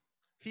 and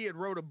he had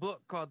wrote a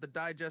book called The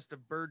Digest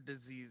of Bird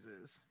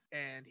Diseases,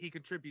 and he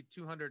contributed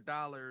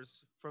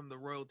 $200 from the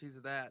royalties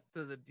of that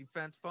to the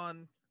defense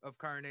fund of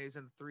Carnes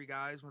and the 3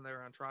 guys when they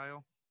were on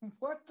trial.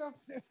 What the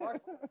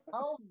fuck?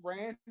 How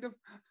random.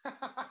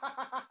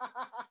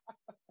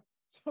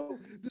 So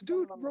the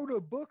dude wrote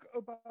a book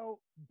about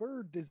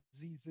bird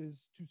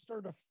diseases to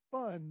start a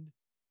fund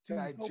to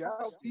help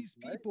out these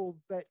people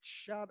that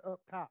shot up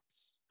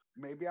cops.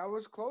 maybe I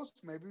was close.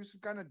 Maybe he was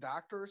some kind of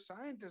doctor or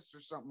scientist or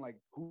something. Like,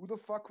 who the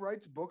fuck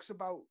writes books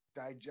about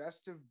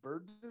digestive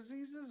bird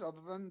diseases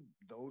other than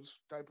those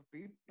type of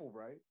people,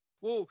 right?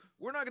 Well,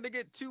 we're not going to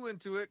get too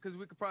into it because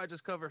we could probably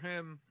just cover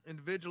him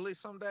individually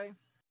someday.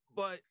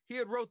 But he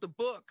had wrote the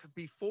book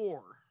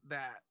before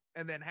that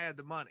and then had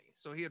the money.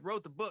 So he had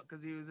wrote the book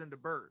because he was into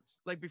birds.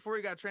 Like before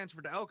he got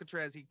transferred to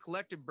Alcatraz, he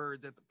collected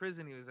birds at the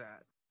prison he was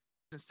at.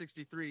 In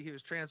 63, he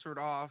was transferred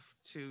off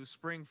to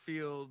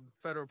Springfield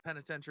Federal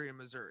Penitentiary in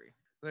Missouri.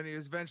 Then he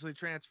was eventually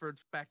transferred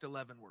back to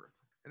Leavenworth.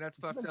 And that's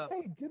fucked up.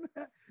 Hey, didn't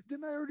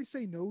I already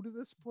say no to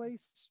this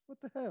place? What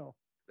the hell?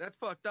 That's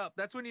fucked up.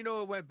 That's when you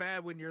know it went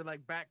bad, when you're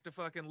like back to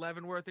fucking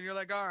Leavenworth and you're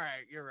like, all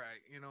right, you're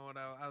right. You know what?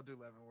 I'll do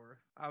Leavenworth.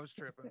 I was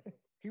tripping.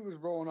 He was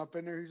rolling up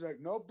in there. He's like,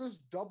 nope, this is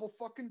double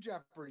fucking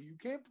jeopardy. You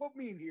can't put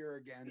me in here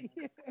again.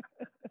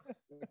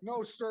 Like,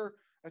 no, sir.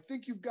 I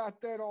think you've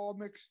got that all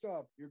mixed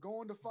up. You're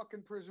going to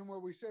fucking prison where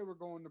we say we're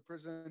going to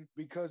prison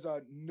because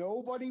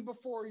nobody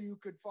before you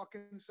could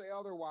fucking say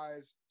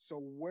otherwise.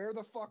 So where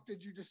the fuck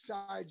did you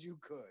decide you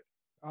could?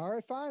 All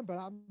right, fine, but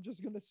I'm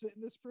just going to sit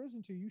in this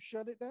prison till you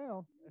shut it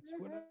down. That's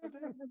what I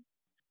do.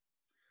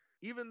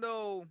 Even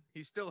though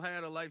he still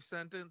had a life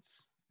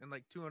sentence and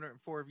like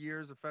 204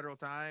 years of federal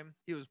time,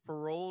 he was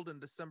paroled on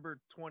December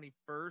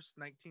 21st,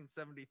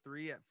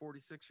 1973 at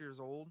 46 years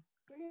old.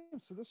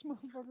 Damn, so this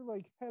motherfucker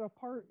like had a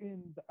part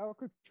in the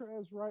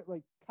Alcatraz, right?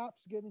 Like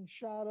cops getting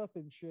shot up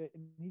and shit,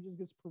 and he just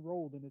gets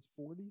paroled in his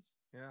 40s.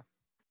 Yeah.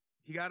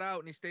 He got out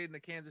and he stayed in the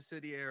Kansas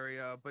City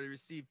area, but he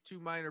received 2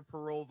 minor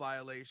parole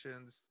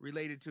violations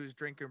related to his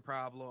drinking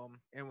problem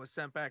and was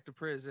sent back to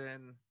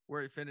prison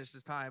where he finished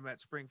his time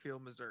at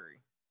Springfield, Missouri.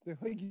 They're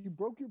like, you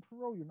broke your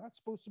parole. You're not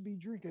supposed to be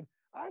drinking.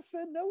 I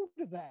said no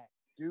to that.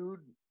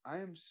 Dude, I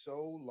am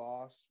so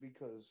lost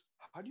because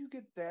how do you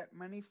get that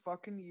many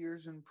fucking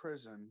years in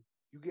prison?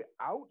 You get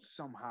out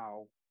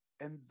somehow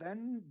and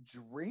then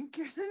drink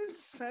it and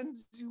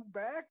sends you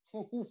back?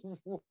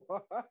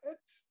 What?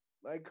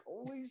 Like,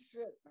 holy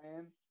shit,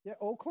 man. Yeah,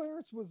 old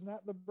Clarence was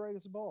not the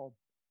brightest bulb.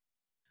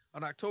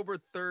 On October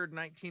 3rd,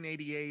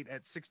 1988,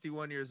 at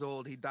 61 years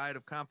old, he died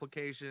of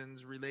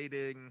complications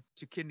relating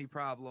to kidney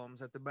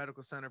problems at the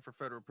Medical Center for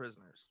Federal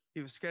Prisoners.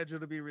 He was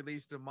scheduled to be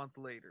released a month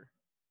later.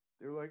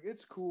 They're like,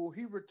 it's cool.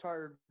 He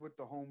retired with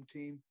the home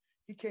team.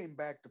 He came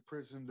back to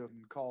prison to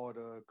call it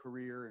a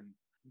career and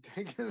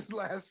take his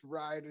last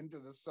ride into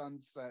the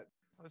sunset.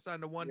 I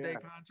signed a one-day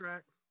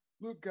contract.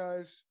 Look,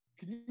 guys,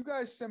 can you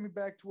guys send me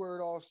back to where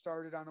it all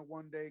started on a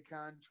one-day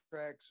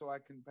contract so I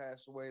can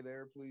pass away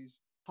there, please?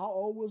 How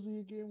old was he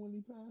again when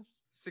he passed?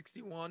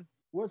 61.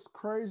 What's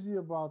crazy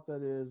about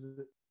that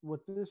is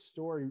with this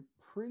story,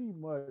 pretty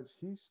much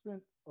he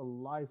spent a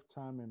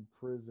lifetime in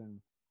prison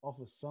off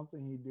of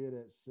something he did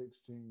at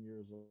 16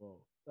 years old.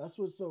 That's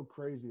what's so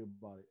crazy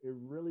about it. It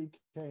really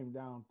came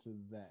down to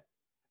that.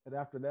 And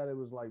after that, it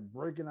was like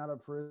breaking out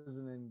of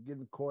prison and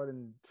getting caught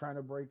and trying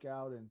to break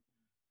out. And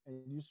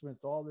you spent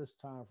all this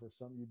time for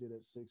something you did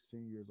at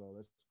 16 years old.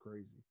 That's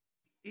crazy.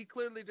 He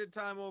clearly did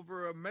time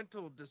over a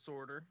mental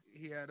disorder.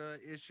 He had an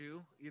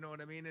issue, you know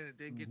what I mean? And it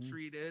did get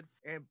treated.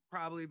 And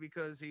probably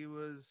because he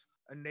was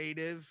a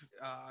native,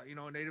 a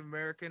Native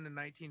American in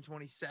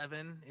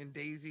 1927 in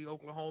Daisy,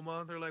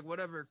 Oklahoma. They're like,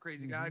 whatever,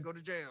 crazy guy, go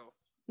to jail.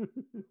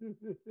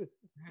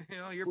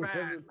 You're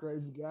bad.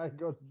 Crazy guy,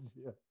 go to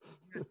jail.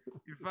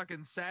 You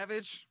fucking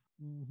savage.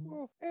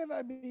 Well, and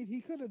I mean,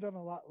 he could have done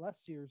a lot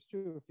less years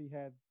too if he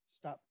had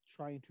stopped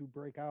trying to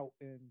break out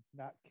and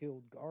not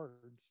killed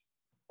guards.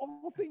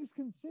 All things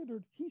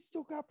considered, he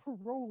still got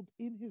paroled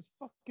in his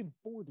fucking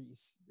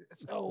 40s.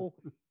 So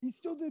he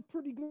still did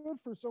pretty good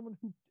for someone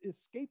who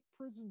escaped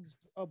prisons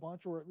a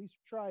bunch, or at least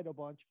tried a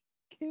bunch,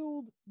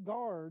 killed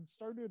guards,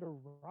 started a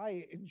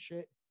riot and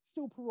shit,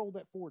 still paroled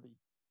at 40.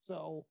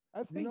 So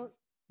I think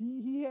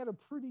he had a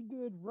pretty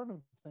good run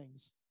of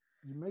things.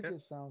 You make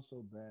it sound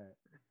so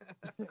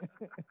bad.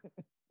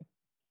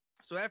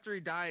 So after he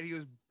died, he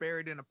was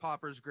buried in a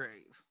pauper's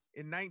grave.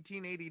 In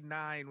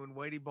 1989, when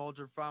Whitey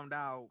Bulger found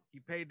out,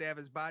 he paid to have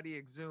his body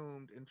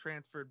exhumed and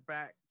transferred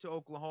back to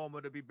Oklahoma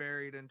to be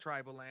buried in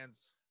tribal lands.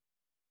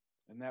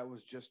 And that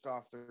was just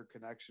off their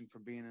connection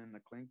from being in the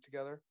clink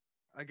together?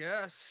 I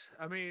guess.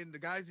 I mean, the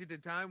guys he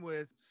did time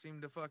with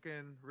seemed to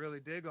fucking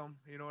really dig him.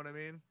 You know what I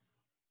mean?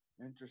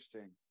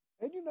 Interesting.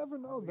 And you never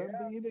know, them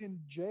being in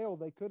jail,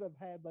 they could have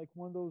had like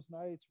one of those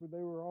nights where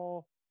they were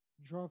all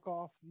drunk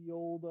off the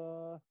old,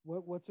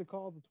 what's it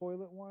called? The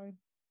toilet wine?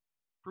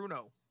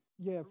 Pruno.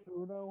 Yeah,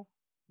 Pruno.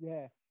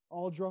 Yeah,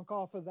 all drunk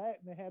off of that,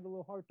 and they had a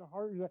little heart to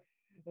heart. He's like,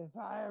 if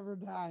I ever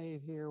die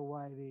in here,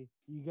 Whitey,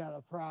 you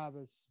gotta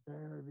promise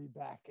bury me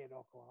back in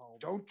Oklahoma.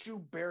 Don't you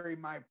bury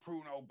my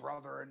Pruno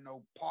brother in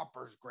no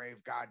pauper's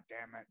grave, god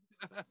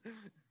damn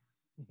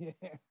it.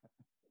 Yeah.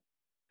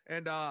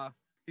 And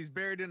he's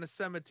buried in a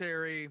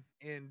cemetery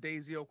in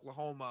Daisy,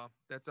 Oklahoma.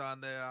 That's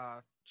on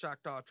the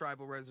Choctaw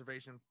Tribal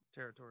Reservation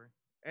territory.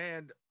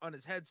 And on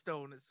his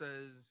headstone, it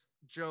says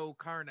Joe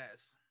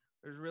Carnes.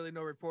 There's really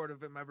no report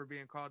of him ever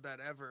being called that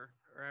ever,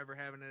 or ever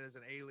having it as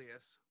an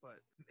alias. But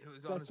it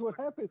was. That's what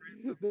happened.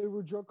 They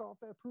were drunk off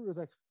that Pruno. It's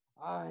like,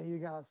 You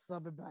gotta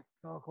sub it back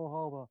to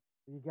Oklahoma.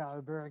 You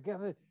gotta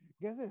get it.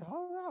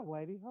 Hold on,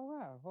 Whitey.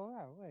 Hold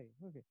on. Wait,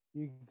 look at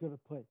you. Gonna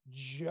put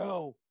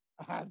Joe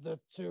on the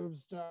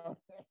tombstone.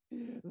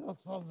 Those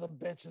sons of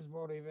bitches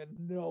won't even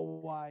know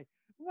why.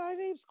 My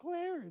name's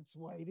Clarence,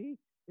 Whitey.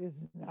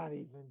 It's not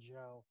even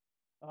Joe.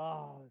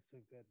 Oh, it's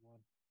a good one.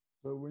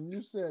 So when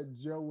you said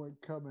Joe would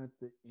come at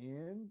the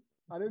end,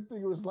 I didn't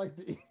think it was like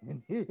the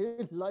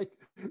end. Like,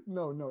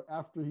 no,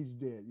 after he's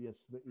dead. Yes,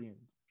 the end.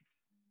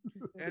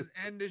 As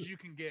end as you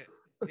can get.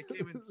 It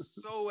came in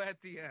so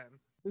at the end.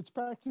 It's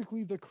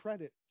practically the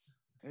credits.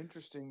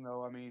 Interesting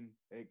though. I mean,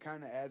 it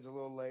kind of adds a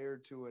little layer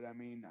to it. I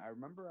mean, I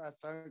remember I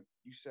thought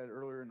you said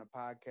earlier in the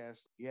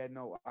podcast he had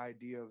no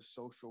idea of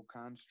social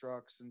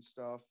constructs and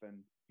stuff,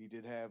 and he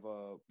did have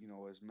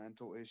his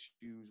mental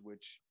issues,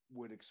 which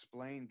would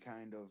explain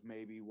kind of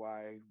maybe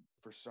why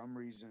for some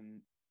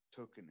reason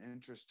took an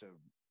interest to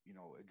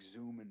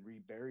exhume and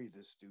rebury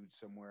this dude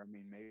somewhere. I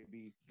mean,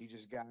 maybe he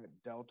just got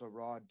dealt a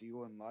raw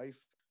deal in life.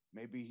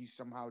 Maybe he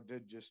somehow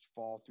did just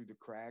fall through the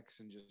cracks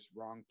and just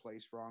wrong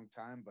place, wrong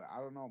time. But I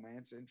don't know, man.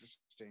 It's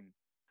interesting.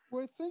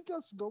 Well, I think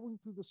us going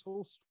through this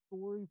whole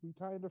story, we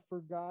kind of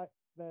forgot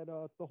that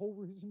the whole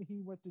reason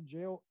he went to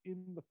jail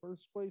in the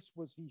first place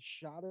was he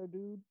shot a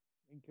dude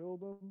and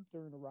killed him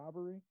during a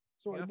robbery.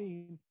 So, I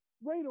mean,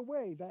 right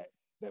away,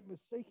 that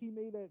mistake he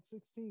made at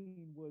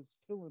 16 was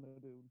killing a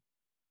dude.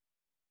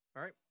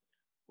 All right.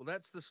 Well,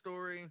 that's the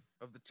story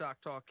of the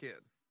Choctaw Kid.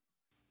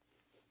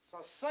 So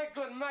say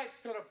good night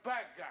to the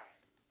bad guy.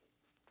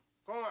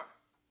 Come on.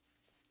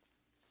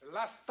 The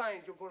last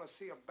time you're going to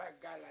see a bad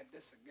guy like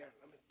this again,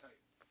 let me tell you.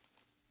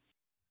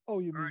 Oh,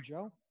 you mean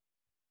Joe?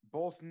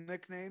 Both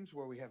nicknames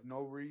where we have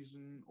no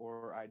reason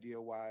or idea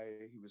why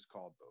he was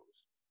called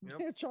those. Yep.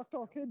 Yeah,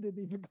 Choctaw Kid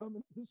didn't even come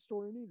in the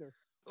story neither.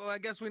 Well, I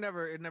guess it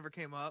never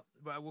came up,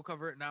 but we'll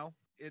cover it now.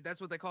 That's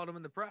what they called him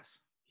in the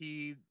press.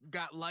 He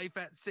got life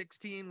at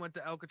 16, went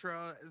to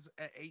Alcatraz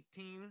at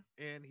 18,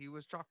 and he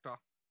was Choctaw.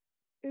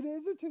 It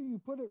is until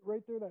you put it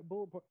right there, that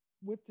bullet point.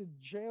 Went to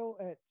jail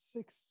at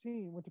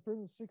 16, went to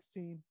prison at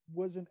 16,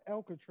 was in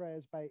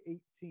Alcatraz by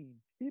 18.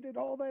 He did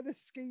all that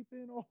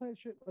escaping, all that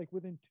shit, like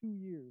within 2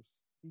 years.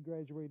 He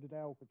graduated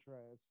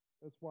Alcatraz.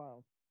 That's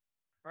wild.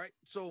 All right,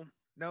 so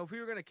now if we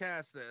were going to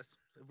cast this,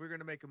 if we were going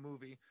to make a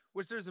movie,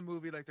 which there's a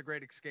movie like The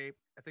Great Escape,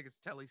 I think it's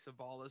Telly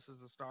Savalas as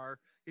the star.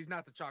 He's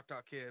not the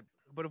Choctaw Kid.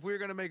 But if we were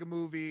going to make a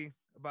movie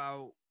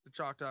about the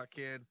Choctaw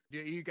Kid, do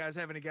you guys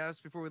have any guess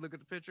before we look at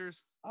the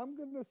pictures? I'm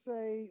going to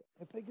say,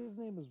 I think his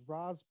name is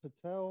Raz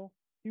Patel.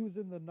 He was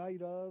in The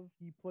Night Of.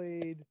 He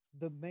played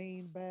the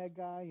main bad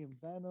guy in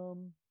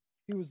Venom.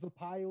 He was the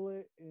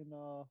pilot in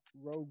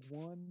Rogue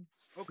One.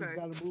 Okay. He's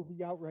got a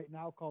movie out right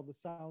now called The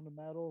Sound of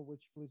Metal,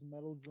 which plays a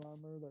metal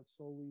drummer that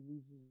slowly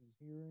loses his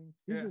hearing.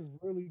 He's a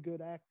really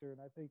good actor, and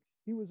I think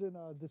he was in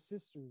The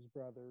Sisters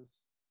Brothers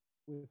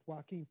with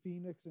Joaquin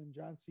Phoenix and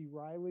John C.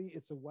 Reilly.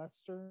 It's a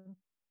Western.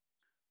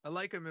 I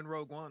like him in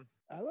Rogue One.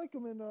 I like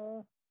him in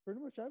pretty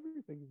much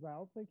everything, but I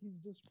don't think he's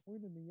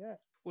disappointed me yet.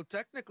 Well,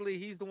 technically,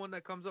 he's the one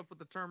that comes up with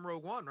the term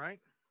Rogue One, right?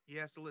 He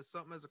has to list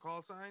something as a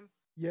call sign.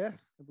 Yeah,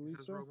 I believe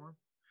so. Rogue One.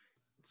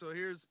 So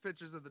here's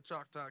pictures of the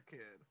Choctaw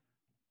Kid.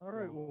 All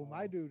right, well,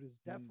 my dude is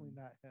definitely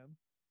not him.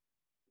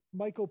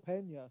 Michael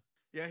Pena.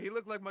 Yeah, he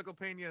looked like Michael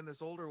Pena in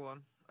this older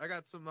one. I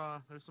got some,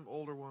 there's some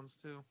older ones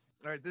too.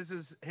 All right, this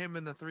is him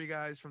and the three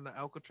guys from the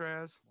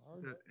Alcatraz.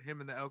 Him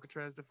and the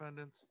Alcatraz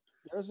defendants.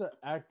 There's an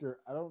actor,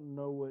 I don't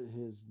know what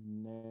his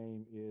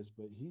name is,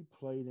 but he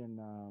played in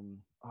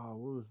what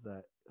was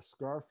that? A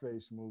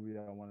Scarface movie,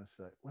 I want to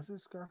say. Was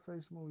it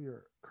Scarface movie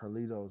or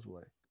Carlito's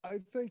Way? I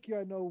think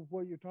I know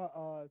what you're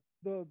talking.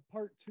 The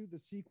part 2, the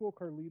sequel,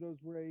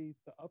 Carlito's Way,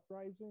 The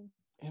Uprising.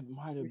 It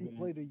might have been. He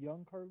played a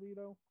young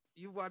Carlito.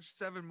 You watched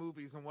 7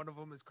 movies, and one of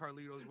them is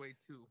Carlito's Way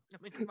 2. I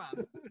mean, come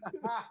on.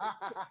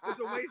 It's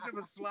a waste of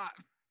a slot.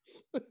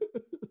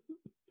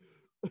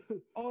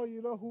 Oh,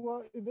 you know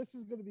who? This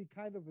is going to be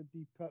kind of a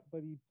deep cut,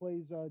 but he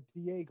plays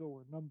Diego,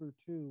 or number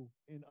 2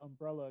 in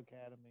Umbrella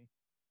Academy.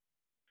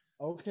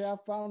 Okay, I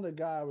found a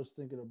guy I was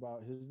thinking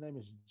about. His name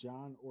is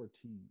John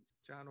Ortiz.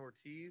 John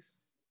Ortiz?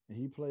 And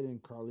he played in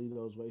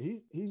Carlito's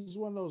Way. He's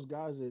one of those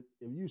guys that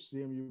if you see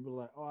him, you'll be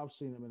like, oh, I've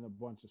seen him in a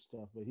bunch of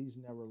stuff, but he's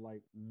never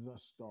like the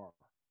star.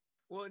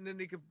 Well, and then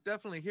he could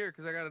definitely hear,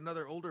 because I got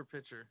another older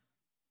picture.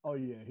 Oh,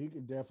 yeah, he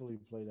could definitely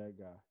play that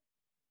guy.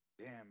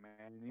 Damn,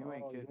 man. You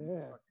ain't kidding.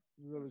 Yeah,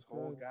 really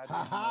whole could.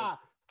 goddamn Ha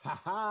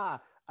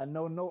ha. I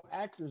know no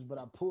actors, but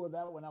I pulled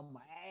that one out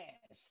my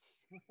ass.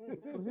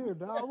 Here,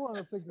 now I want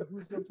to think of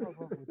who's going to talk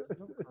about with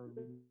young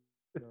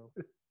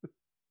Carlito.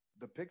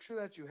 The picture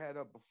that you had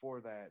up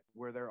before that,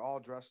 where they're all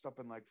dressed up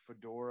in like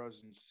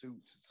fedoras and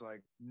suits, it's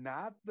like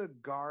not the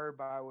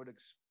garb I would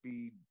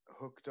be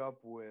hooked up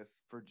with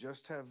for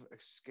just have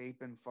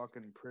escaping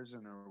fucking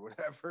prison or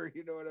whatever.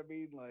 You know what I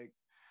mean? Like,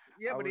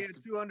 yeah, but he had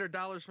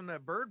 $200 from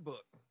that bird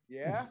book.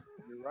 Yeah,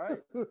 you're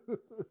right.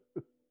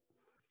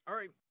 All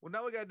right. Well,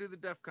 now we got to do the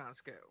DEFCON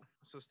scale.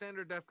 So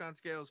standard DEFCON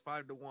scale is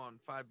 5 to 1,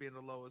 5 being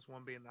the lowest,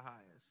 1 being the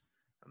highest.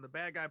 On the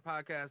Bad Guy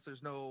podcast,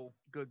 there's no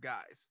good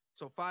guys.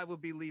 So 5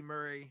 would be Lee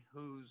Murray,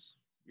 who's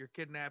your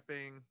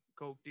kidnapping,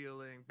 coke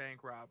dealing,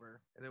 bank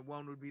robber, and then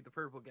one would be the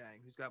Purple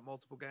Gang, who's got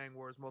multiple gang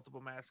wars, multiple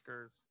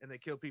massacres, and they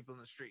kill people in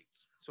the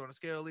streets. So on a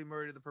scale of Lee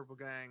Murray to the Purple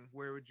Gang,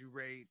 where would you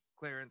rate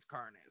Clarence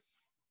Carnes?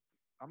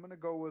 I'm gonna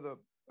go with a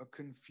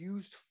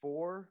confused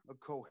 4, a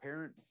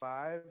coherent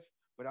 5,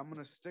 but I'm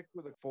gonna stick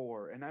with a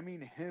 4. And I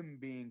mean him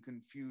being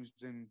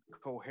confused and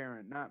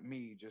coherent, not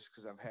me, just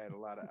because I've had a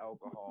lot of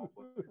alcohol.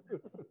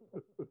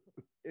 But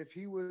if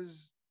he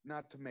was,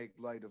 not to make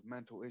light of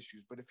mental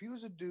issues, but if he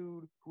was a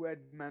dude who had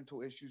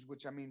mental issues,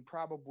 which I mean,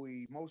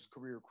 probably most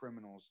career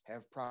criminals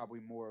have probably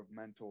more of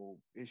mental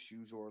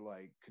issues or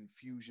like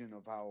confusion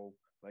of how,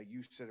 like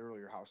you said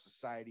earlier, how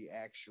society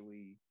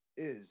actually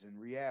is in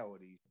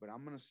reality. But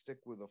I'm going to stick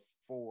with a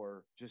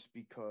 4 just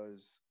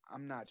because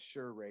I'm not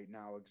sure right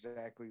now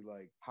exactly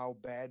like how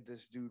bad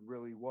this dude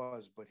really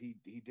was, but he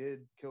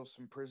did kill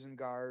some prison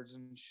guards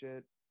and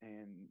shit,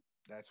 and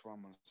that's why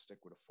I'm going to stick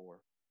with a 4.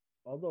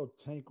 Although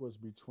Tank was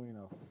between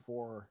a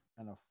 4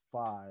 and a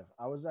 5,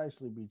 I was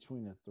actually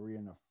between a 3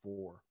 and a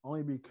 4.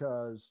 Only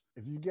because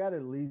if you got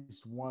at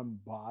least one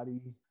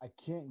body, I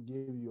can't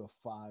give you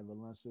a 5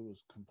 unless it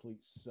was complete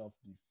self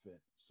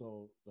defense.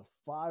 So the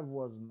 5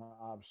 wasn't an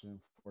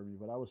option for me,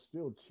 but I was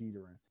still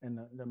teetering. And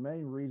the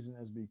main reason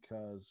is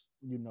because,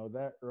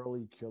 that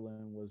early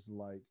killing was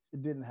like,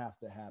 it didn't have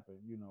to happen,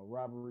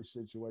 robbery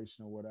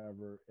situation or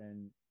whatever.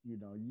 And, you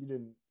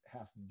didn't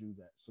have to do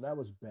that. So that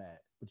was bad.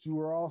 But you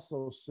were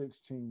also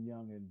 16,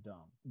 young and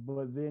dumb.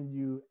 But then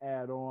you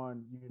add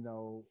on,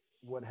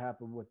 what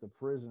happened with the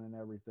prison and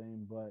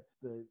everything. But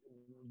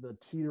the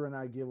teetering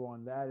I give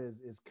on that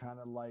is kind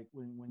of like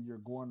when you're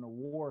going to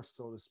war,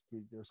 so to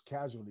speak, there's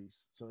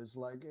casualties. So it's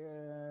like,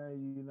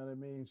 you know what I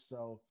mean?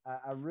 So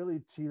I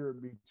really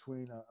teetered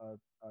between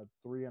a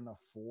 3 and a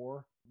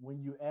 4. When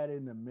you add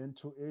in the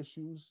mental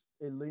issues,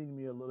 it leaned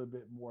me a little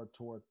bit more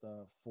toward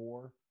the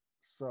 4.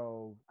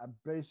 So I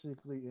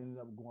basically ended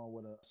up going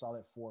with a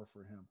solid 4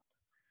 for him.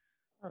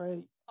 All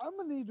right. I'm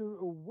going to need to,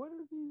 what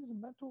are these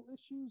mental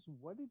issues?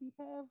 What did he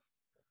have?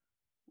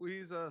 Well,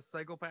 he's a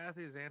psychopath.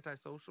 He's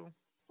antisocial.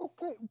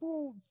 Okay,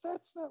 well,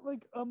 that's not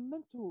like a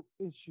mental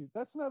issue.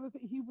 That's not a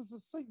thing. He was a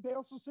psych. They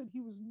also said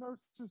he was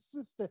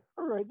narcissistic.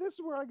 All right, this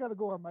is where I got to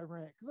go on my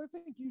rant because I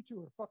think you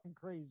two are fucking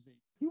crazy.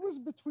 He was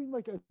between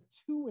like a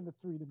 2 and a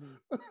 3 to me.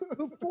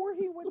 Before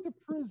he went to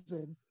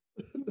prison,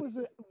 he was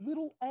a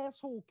little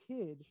asshole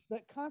kid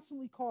that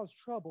constantly caused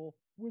trouble,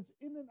 was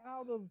in and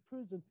out of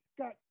prison,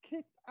 got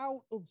kicked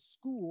out of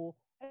school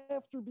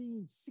after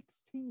being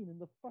 16 in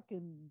the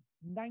fucking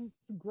 9th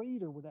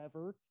grade or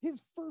whatever.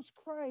 His first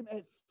crime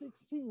at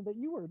 16 that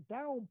you are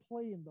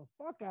downplaying the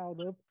fuck out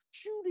of,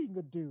 shooting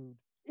a dude.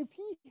 If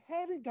he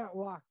hadn't got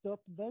locked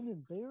up then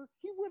and there,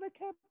 he would have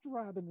kept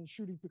robbing and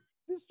shooting people.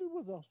 This dude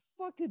was a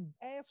fucking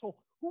asshole.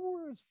 Who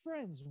were his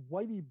friends?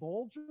 Whitey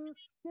Bulger?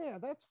 Yeah,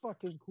 that's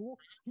fucking cool.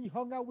 He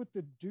hung out with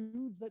the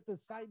dudes that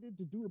decided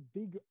to do a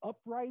big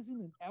uprising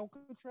in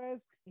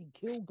Alcatraz and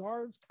kill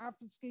guards,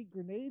 confiscate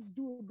grenades,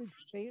 do a big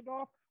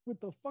standoff with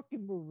the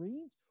fucking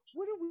Marines.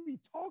 What are we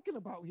talking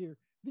about here?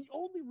 The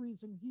only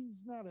reason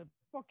he's not a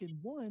fucking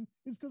 1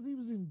 is because he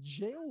was in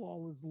jail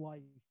all his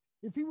life.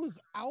 If he was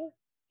out,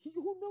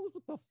 who knows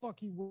what the fuck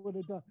he would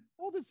have done.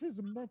 All this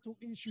his mental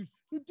issues.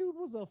 The dude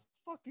was a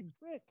fucking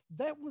prick.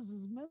 That was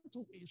his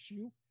mental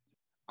issue.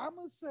 I'm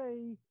gonna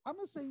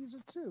say he's a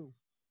 2.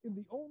 And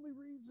the only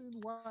reason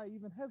why I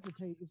even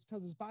hesitate is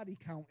because his body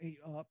count ate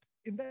up.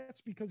 And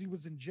that's because he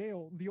was in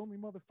jail. The only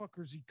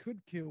motherfuckers he could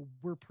kill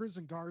were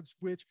prison guards,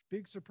 which,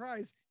 big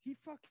surprise, he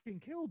fucking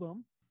killed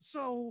them.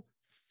 So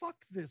fuck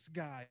this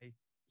guy.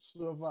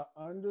 So if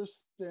I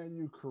understand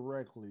you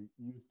correctly,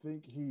 you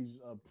think he's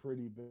a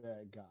pretty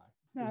bad guy.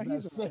 Nah,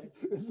 he's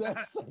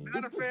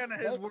not a fan of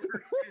his work.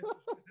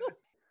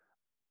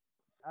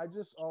 I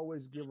just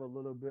always give a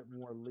little bit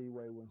more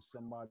leeway when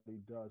somebody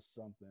does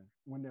something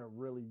when they're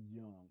really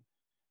young.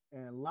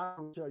 And I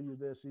will tell you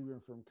this, even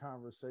from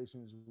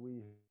conversations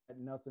we had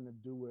nothing to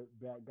do with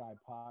Bad Guy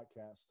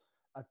Podcast.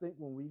 I think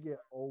when we get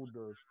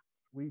older,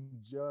 we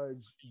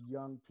judge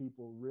young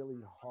people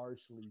really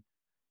harshly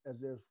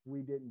as if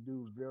we didn't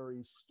do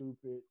very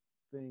stupid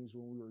things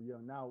when we were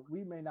young. Now,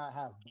 we may not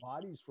have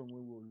bodies from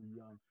when we were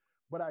young,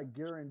 but I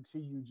guarantee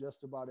you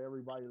just about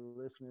everybody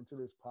listening to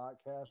this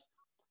podcast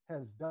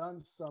has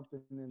done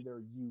something in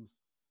their youth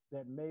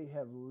that may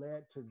have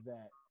led to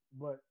that,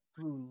 but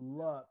through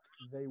luck,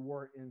 they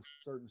were in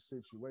certain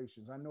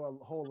situations. I know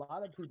a whole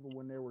lot of people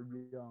when they were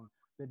young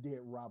that did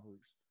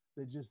robberies.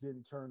 They just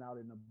didn't turn out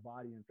in the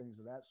body and things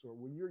of that sort.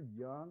 When you're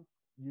young,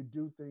 you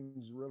do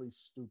things really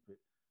stupid.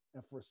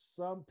 And for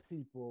some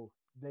people,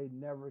 they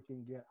never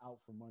can get out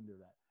from under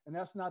that. And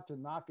that's not to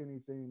knock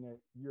anything that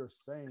you're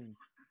saying.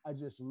 I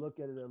just look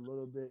at it a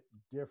little bit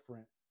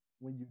different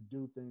when you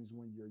do things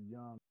when you're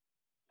young.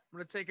 I'm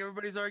going to take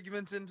everybody's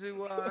arguments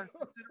into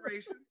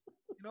consideration,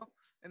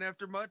 and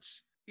after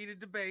much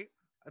heated debate,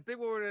 I think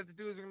what we're going to have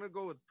to do is we're going to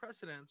go with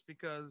precedents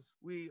because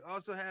we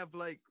also have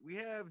we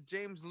have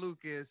James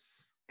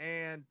Lucas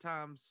and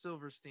Tom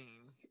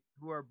Silverstein,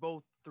 who are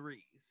both 3s.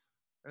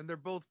 And they're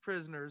both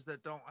prisoners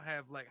that don't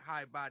have like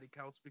high body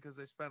counts because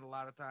they spend a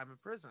lot of time in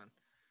prison.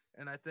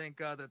 And I think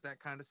that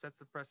kind of sets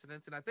the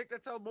precedence. And I think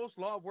that's how most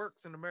law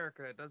works in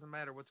America. It doesn't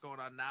matter what's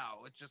going on now.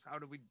 It's just how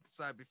do we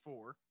decide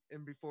before?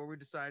 And before we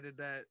decided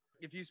that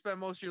if you spend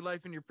most of your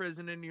life in your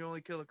prison and you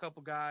only kill a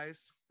couple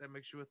guys, that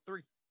makes you a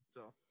 3.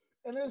 So,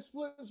 and it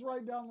splits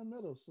right down the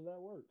middle, so that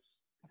works.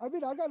 I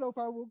mean, I got no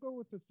problem. We'll go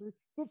with the 3.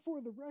 But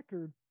for the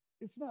record,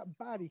 it's not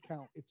body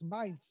count. It's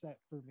mindset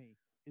for me.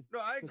 It's no,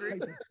 I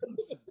agree.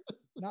 It's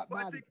not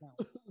body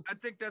count. I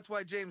think that's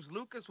why James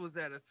Lucas was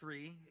at a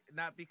 3,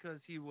 not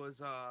because he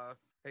was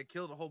had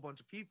killed a whole bunch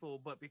of people,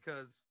 but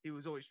because he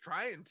was always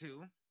trying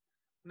to,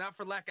 not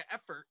for lack of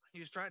effort. He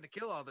was trying to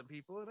kill all the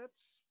people, and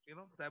that's,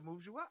 that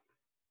moves you up.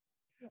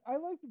 I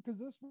like it because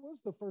this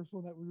was the first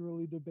one that we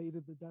really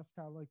debated the DEF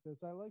CON like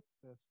this. I like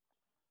this.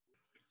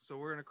 So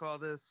we're gonna call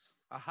this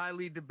a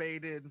highly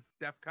debated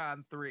DEF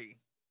CON 3.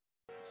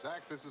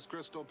 SAC, this is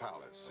Crystal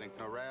Palace. Sync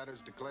NORAD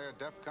has declared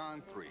DEF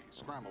CON 3.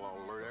 Scramble all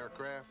alert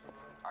aircraft.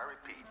 I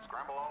repeat,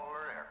 scramble all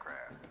alert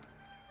aircraft.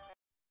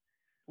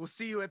 We'll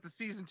see you at the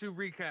season 2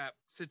 recap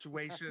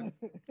situation.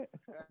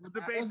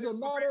 As a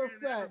matter of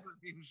fact,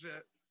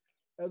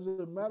 as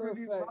a matter of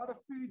fact, a lot of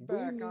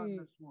feedback on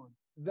this one.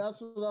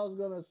 That's what I was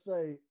gonna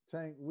say,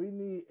 Tank. We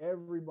need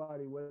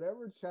everybody,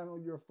 whatever channel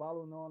you're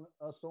following on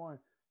us on,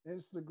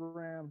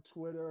 Instagram,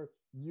 Twitter,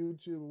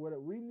 YouTube,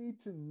 whatever. We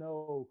need to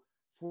know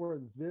for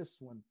this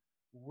one,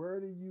 where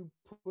do you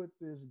put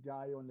this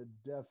guy on the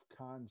DEF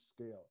CON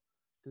scale?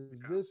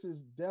 Because this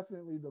is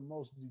definitely the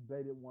most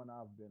debated one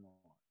I've been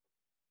on.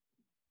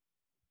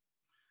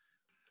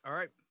 All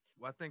right.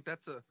 Well, I think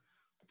that's a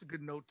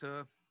good note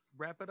to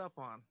wrap it up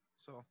on.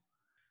 So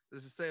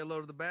this is Say Hello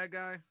to the Bad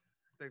Guy.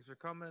 Thanks for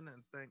coming,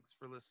 and thanks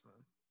for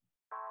listening.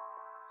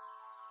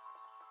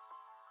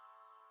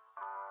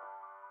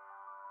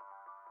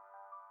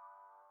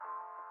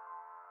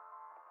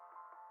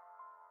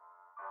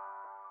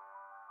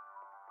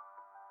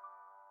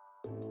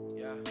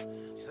 Yeah,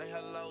 say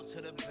hello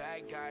to the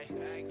bad guy.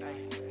 Ay,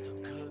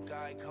 the good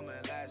guy coming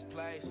last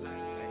place.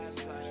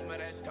 You smell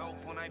that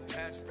dope when I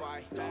pass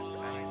by.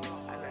 Ay,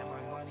 I let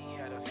my money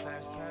at a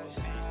fast pace.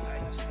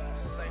 Ay,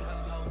 say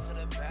hello to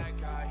the bad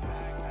guy.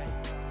 Ay,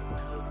 the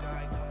good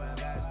guy coming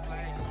last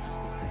place.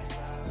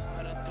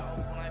 Smell the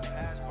dope when I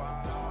pass by.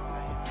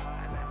 Ay,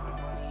 I let my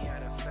money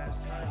at a fast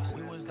pace.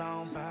 We was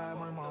down bad,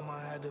 my mama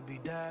had to be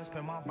dad.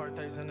 Spent my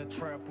birthdays in the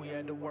trap, we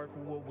had to work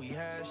with what we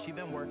had. She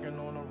been working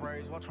on a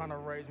raise while trying to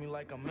raise me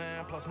like a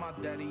man. Plus my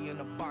daddy in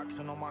the box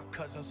and all my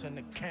cousins in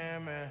the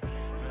can, man.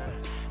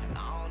 And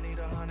I don't need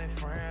 100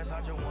 friends, I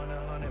just want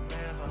 100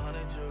 bands,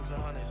 100 jugs,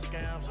 100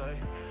 scams, ay.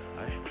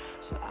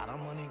 So I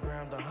done money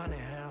grabbed 100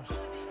 hams.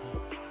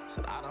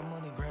 Said I done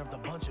money grabbed a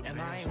bunch of bands.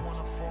 And I ain't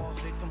wanna fall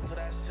victim to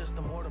that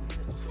system or the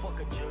business. Fuck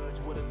a judge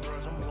with a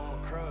grudge, I'm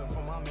blowing crud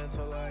from my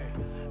mental, ay.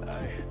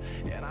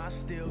 And I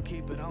still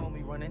keep it on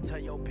me, run and tell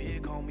your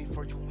big homie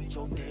before you meet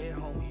your dead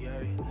homie,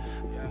 ay.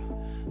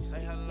 Yeah,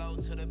 say hello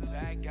to the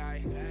bad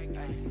guy, ay.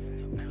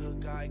 The good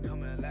guy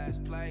coming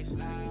last place,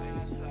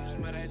 ay.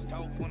 Smell that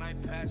dope when I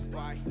pass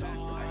by, ay.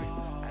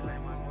 I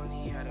like my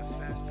money at a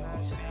fast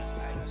pace,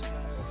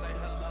 ay. Say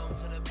hello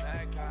to the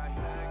bad guy,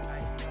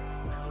 ay.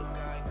 The good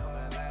guy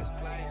coming last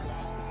place,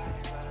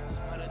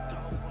 smell the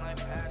dope when I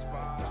pass by,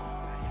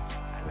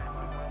 I like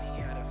my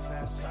money at a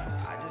fast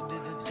pace. I just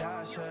did the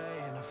dash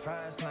in a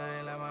fast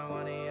lane, let my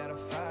money at a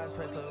fast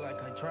pace, look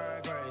like a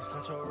drag race.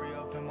 Control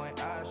re-up in my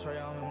ashtray,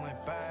 I'm in my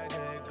bag,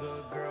 hey.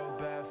 Good girl,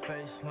 bad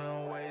face,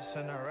 slim waist,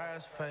 and her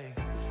ass fake.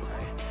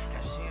 Hey,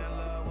 and she in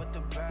love with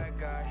the bad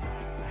guy.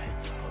 Hey,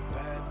 but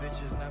bad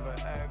bitches never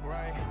act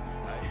right.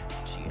 Hey,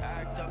 she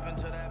act up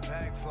into that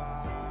back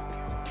fly.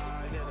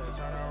 I get her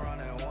turn around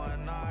in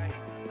one night.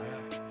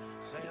 Hey,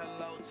 say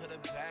hello to the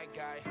bad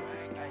guy.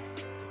 Hey,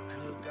 the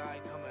good guy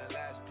coming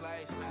last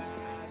place.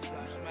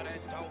 You smell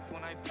that dope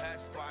when I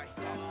pass by.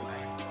 Hey,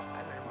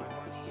 I let my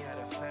money at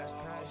a fast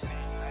pace.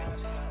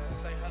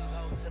 Say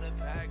hello to the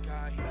bad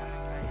guy.